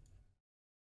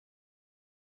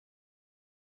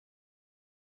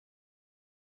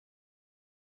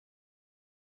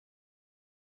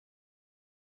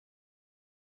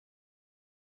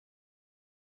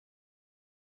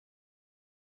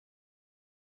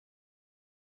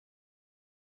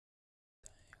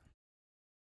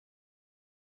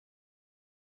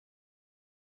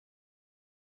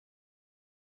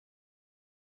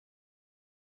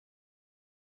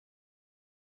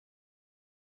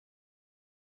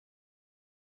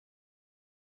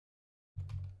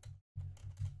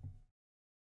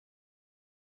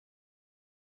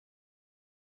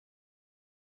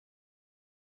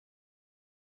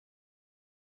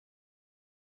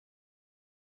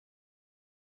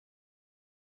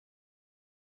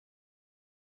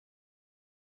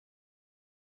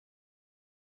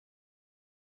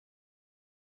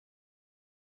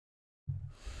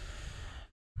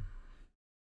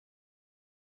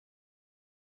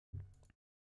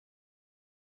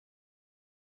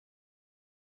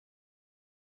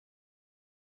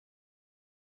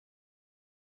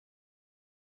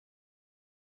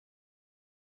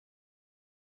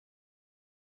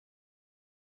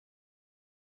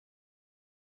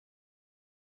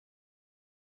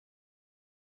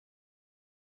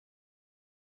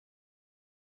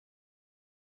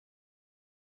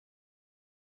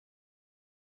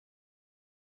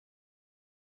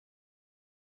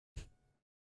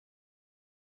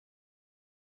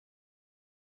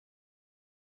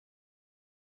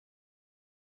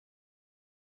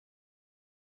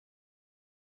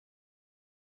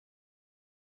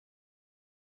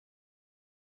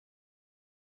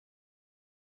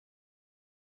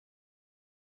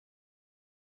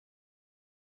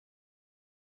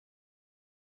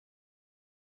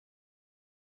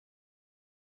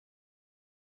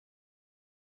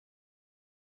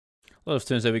 A lot of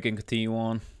turns that we can continue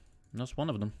on. And that's one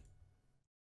of them.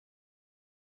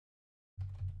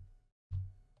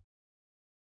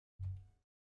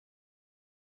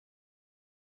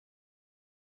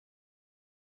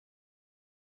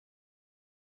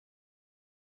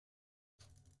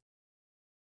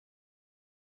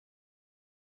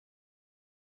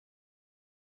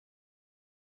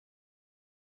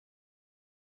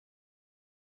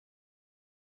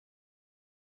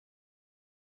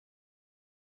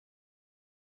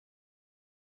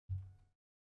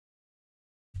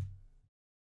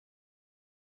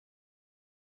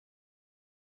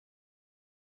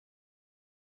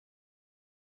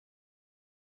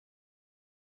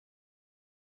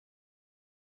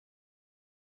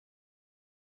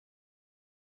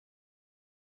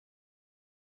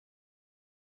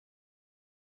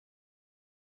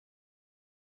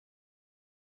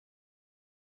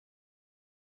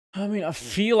 I mean, I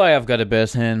feel I have got the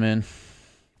best hand, man.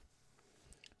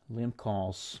 Limp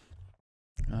calls.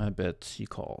 I bet he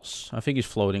calls. I think he's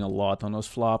floating a lot on those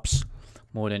flops.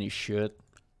 More than he should.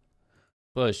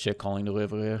 But let's check calling the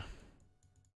river here.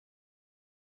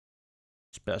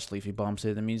 Especially if he bumps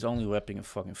it. I mean, he's only weaping a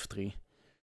fucking 3.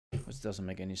 Which doesn't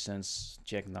make any sense.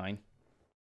 Jack 9.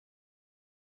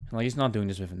 Like, he's not doing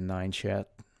this with a 9,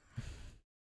 chat. I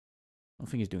don't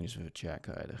think he's doing this with a jack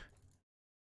either.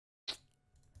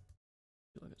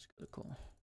 That's good call.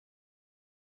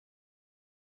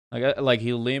 Like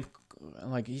he'll limp.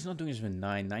 Like he's not doing this with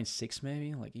 9-6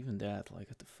 maybe. Like even that. Like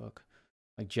what the fuck?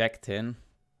 Like Jack 10.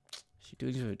 Is he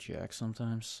doing this with Jack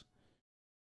sometimes?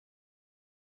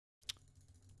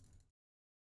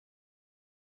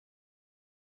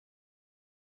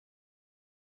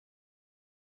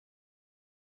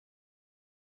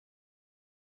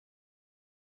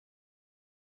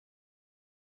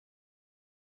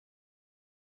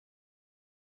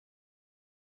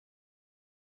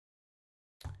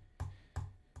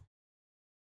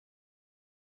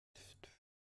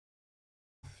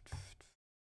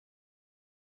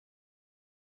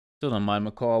 Still don't mind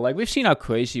McCall. Like we've seen how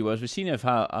crazy he was. We've seen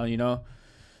how you know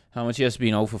how much he has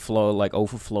been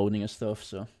overflowing and stuff.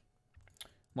 So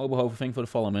mobile hope thing for the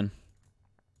follow man.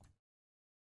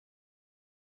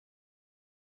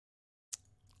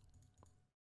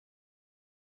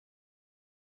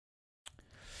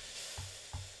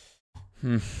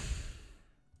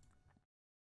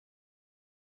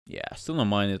 Yeah, still don't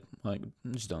mind it. Like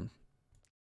I'm just done.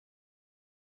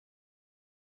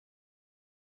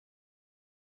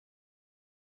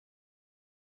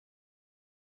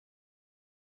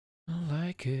 I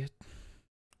like it.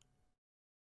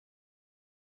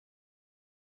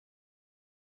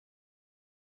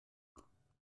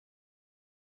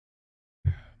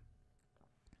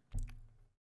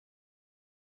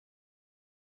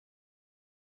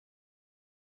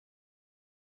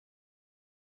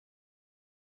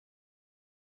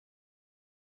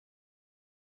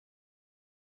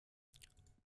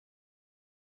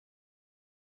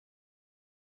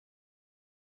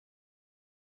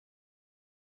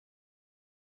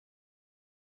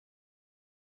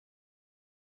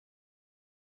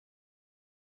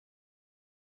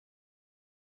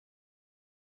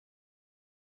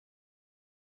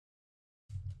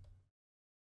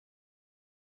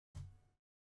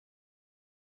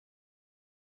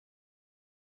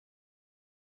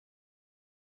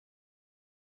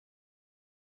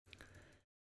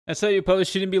 And so you probably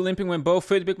shouldn't be limping when both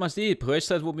 30 big must eat. Price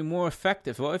that will be more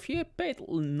effective. Well, if you paid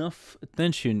enough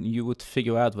attention, you would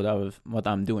figure out what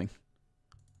I'm doing.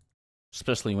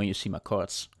 Especially when you see my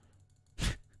cards.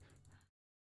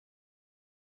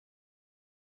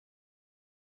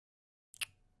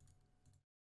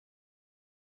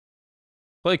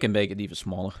 Well, you can make it even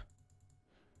smaller.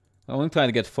 I'm only trying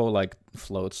to get 4 like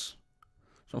floats.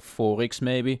 So 4x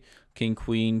maybe. King,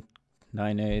 queen,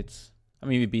 9-8. I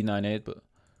mean, we beat 9-8, but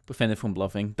prevent it from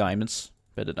bluffing. Diamonds.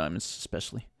 Better diamonds,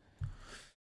 especially.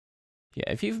 Yeah,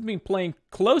 if you've been playing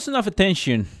close enough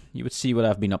attention, you would see what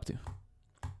I've been up to.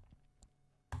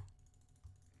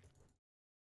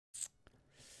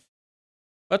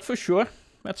 But for sure,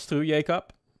 that's true,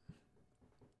 Jacob.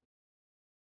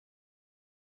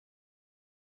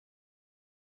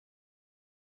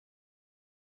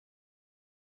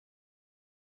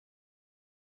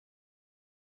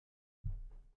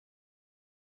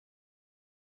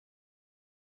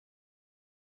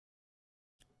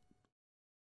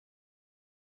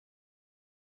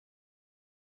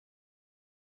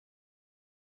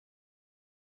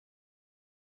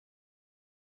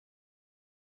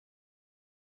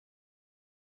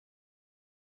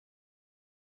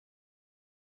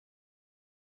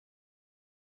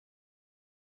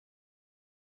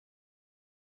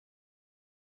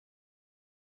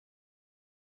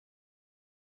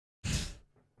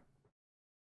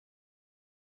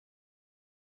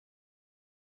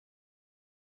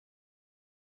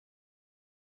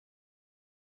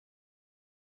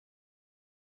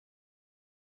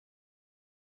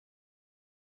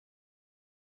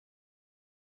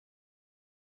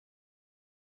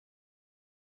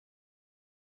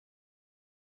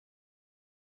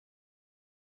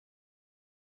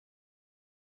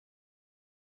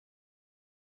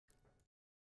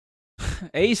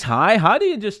 Ace high? How do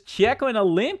you just check on a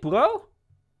limp, bro?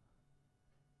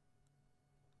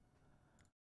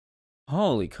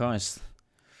 Holy Christ.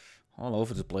 All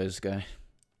over the place, guy.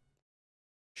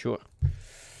 Sure.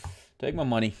 Take my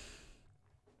money.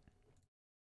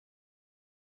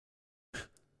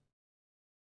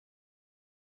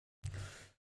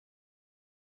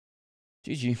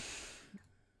 GG.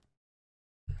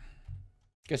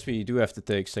 Guess we do have to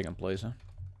take second place, huh?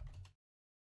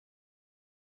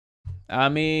 I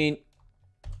mean,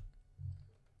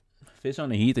 fish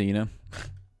on a heater, you know?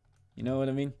 You know what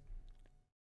I mean?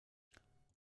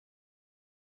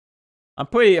 I'm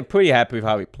pretty happy with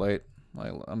how we played.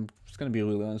 Like, I'm just gonna be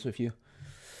really honest with you.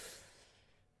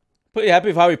 Pretty happy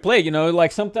with how we played, you know?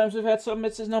 Like, sometimes we've had some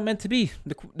it's just not meant to be.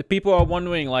 The people are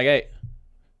wondering, like, hey,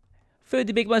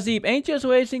 30 big ones deep, ain't just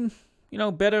racing, you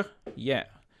know, better? Yeah.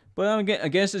 But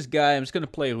against this guy, I'm just going to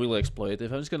play really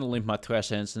exploitative. I'm just going to limp my trash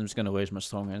hands and I'm just going to raise my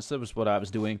strong hands. That was what I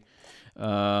was doing.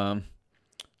 Same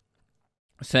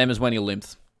as when he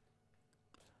limped.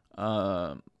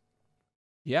 Yeah,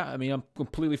 I mean, I'm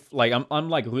completely, like, I'm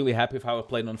like really happy with how I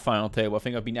played on the final table. I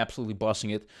think I've been absolutely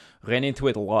bossing it. Ran into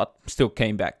it a lot, still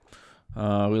came back.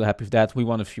 Really happy with that. We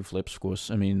won a few flips, of course.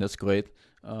 I mean, that's great.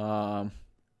 That's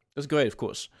great, of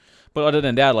course. But other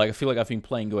than that, like, I feel like I've been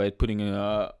playing great, putting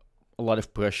a lot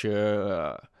of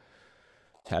pressure.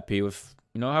 Happy with,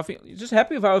 you know, just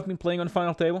happy with how I've been playing on the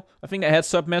final table. I think the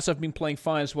heads-up match I've been playing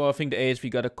fine as well. I think the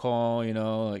ASV got a call, you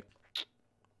know, like,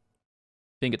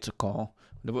 I think it's a call.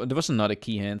 There was another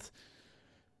key hand.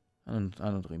 I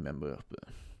don't remember.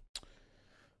 But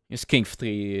it's King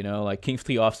 3, you know, like King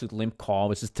 3 offsuit limp call,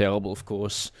 which is terrible, of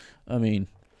course. I mean,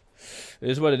 it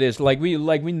is what it is. Like we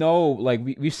know, like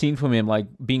we've seen from him, like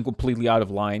being completely out of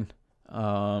line,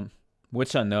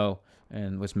 which I know,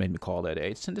 and which made me call that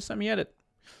 8. And this time he had it.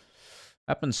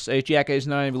 Happens. Ace Jack Ace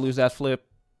 9. We lose that flip.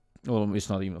 Well, it's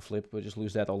not even a flip. We just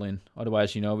lose that all in.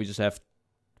 Otherwise, you know, we just have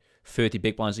 30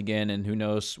 big blinds again, and who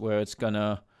knows where it's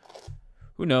gonna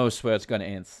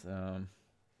end.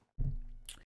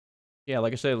 Yeah,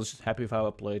 like I said, I was just happy with how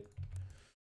I played.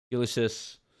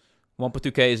 Ulysses,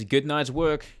 1.2k is a good night's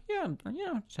work. Yeah, I'm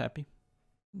just happy.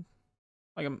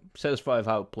 Like, I'm satisfied with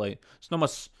how I played. It's not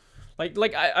much.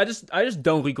 Like I just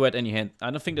don't regret any hand. I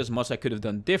don't think there's much I could have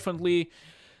done differently.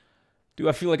 Do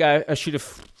I feel like I should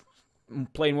have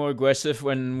played more aggressive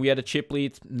when we had a chip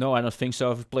lead? No, I don't think so.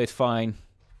 I've played fine.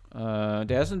 There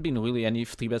hasn't been really any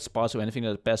 3-bet spots or anything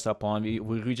that I passed up on. We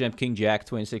rejammed King Jack,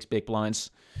 26 big blinds.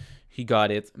 He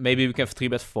got it. Maybe we can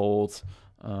 3-bet fold.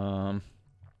 But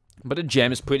the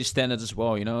jam is pretty standard as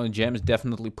well, you know. The jam is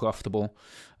definitely profitable.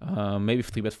 Maybe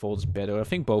 3-bet fold is better. I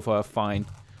think both are fine.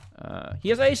 He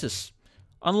has aces.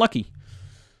 Unlucky.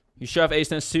 You shove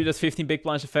ace and suited, 15 big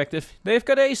blinds effective. They've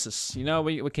got aces. You know,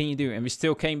 what can you do? And we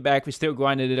still came back. We still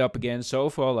grinded it up again. So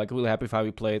overall, like, really happy with how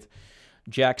we played.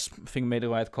 Jacks, I think, made the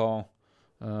right call.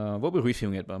 We'll be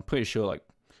reviewing it, but I'm pretty sure, like,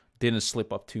 didn't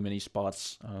slip up too many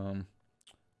spots.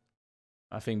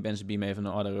 I think DWstevie may have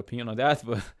another opinion on that,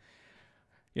 but,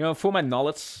 you know, for my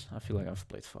knowledge, I feel like I've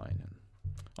played fine. And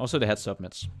also the heads-up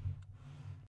mitts.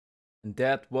 And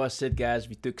that was it, guys.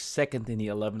 We took second in the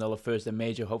 $11 first and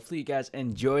major. Hopefully you guys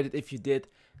enjoyed it. If you did,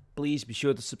 please be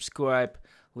sure to subscribe.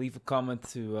 Leave a comment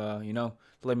to, you know,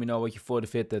 to let me know what you thought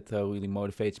of it. That really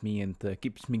motivates me and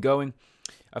keeps me going.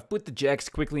 I've put the jacks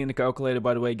quickly in the calculator,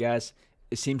 by the way, guys.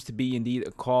 It seems to be indeed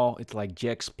a call. It's like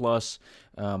jacks plus.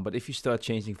 But if you start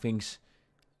changing things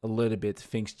a little bit,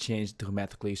 things change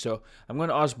dramatically. So I'm going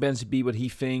to ask DWstevie what he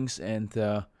thinks. And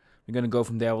we're going to go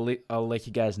from there. I'll let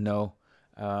you guys know.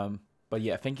 But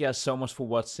yeah, thank you guys so much for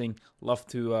watching. Love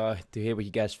to hear what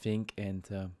you guys think.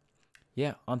 And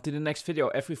yeah, on to the next video.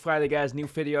 Every Friday, guys, new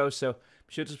videos. So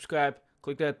be sure to subscribe,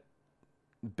 click that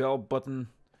bell button,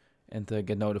 and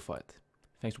get notified.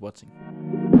 Thanks for watching.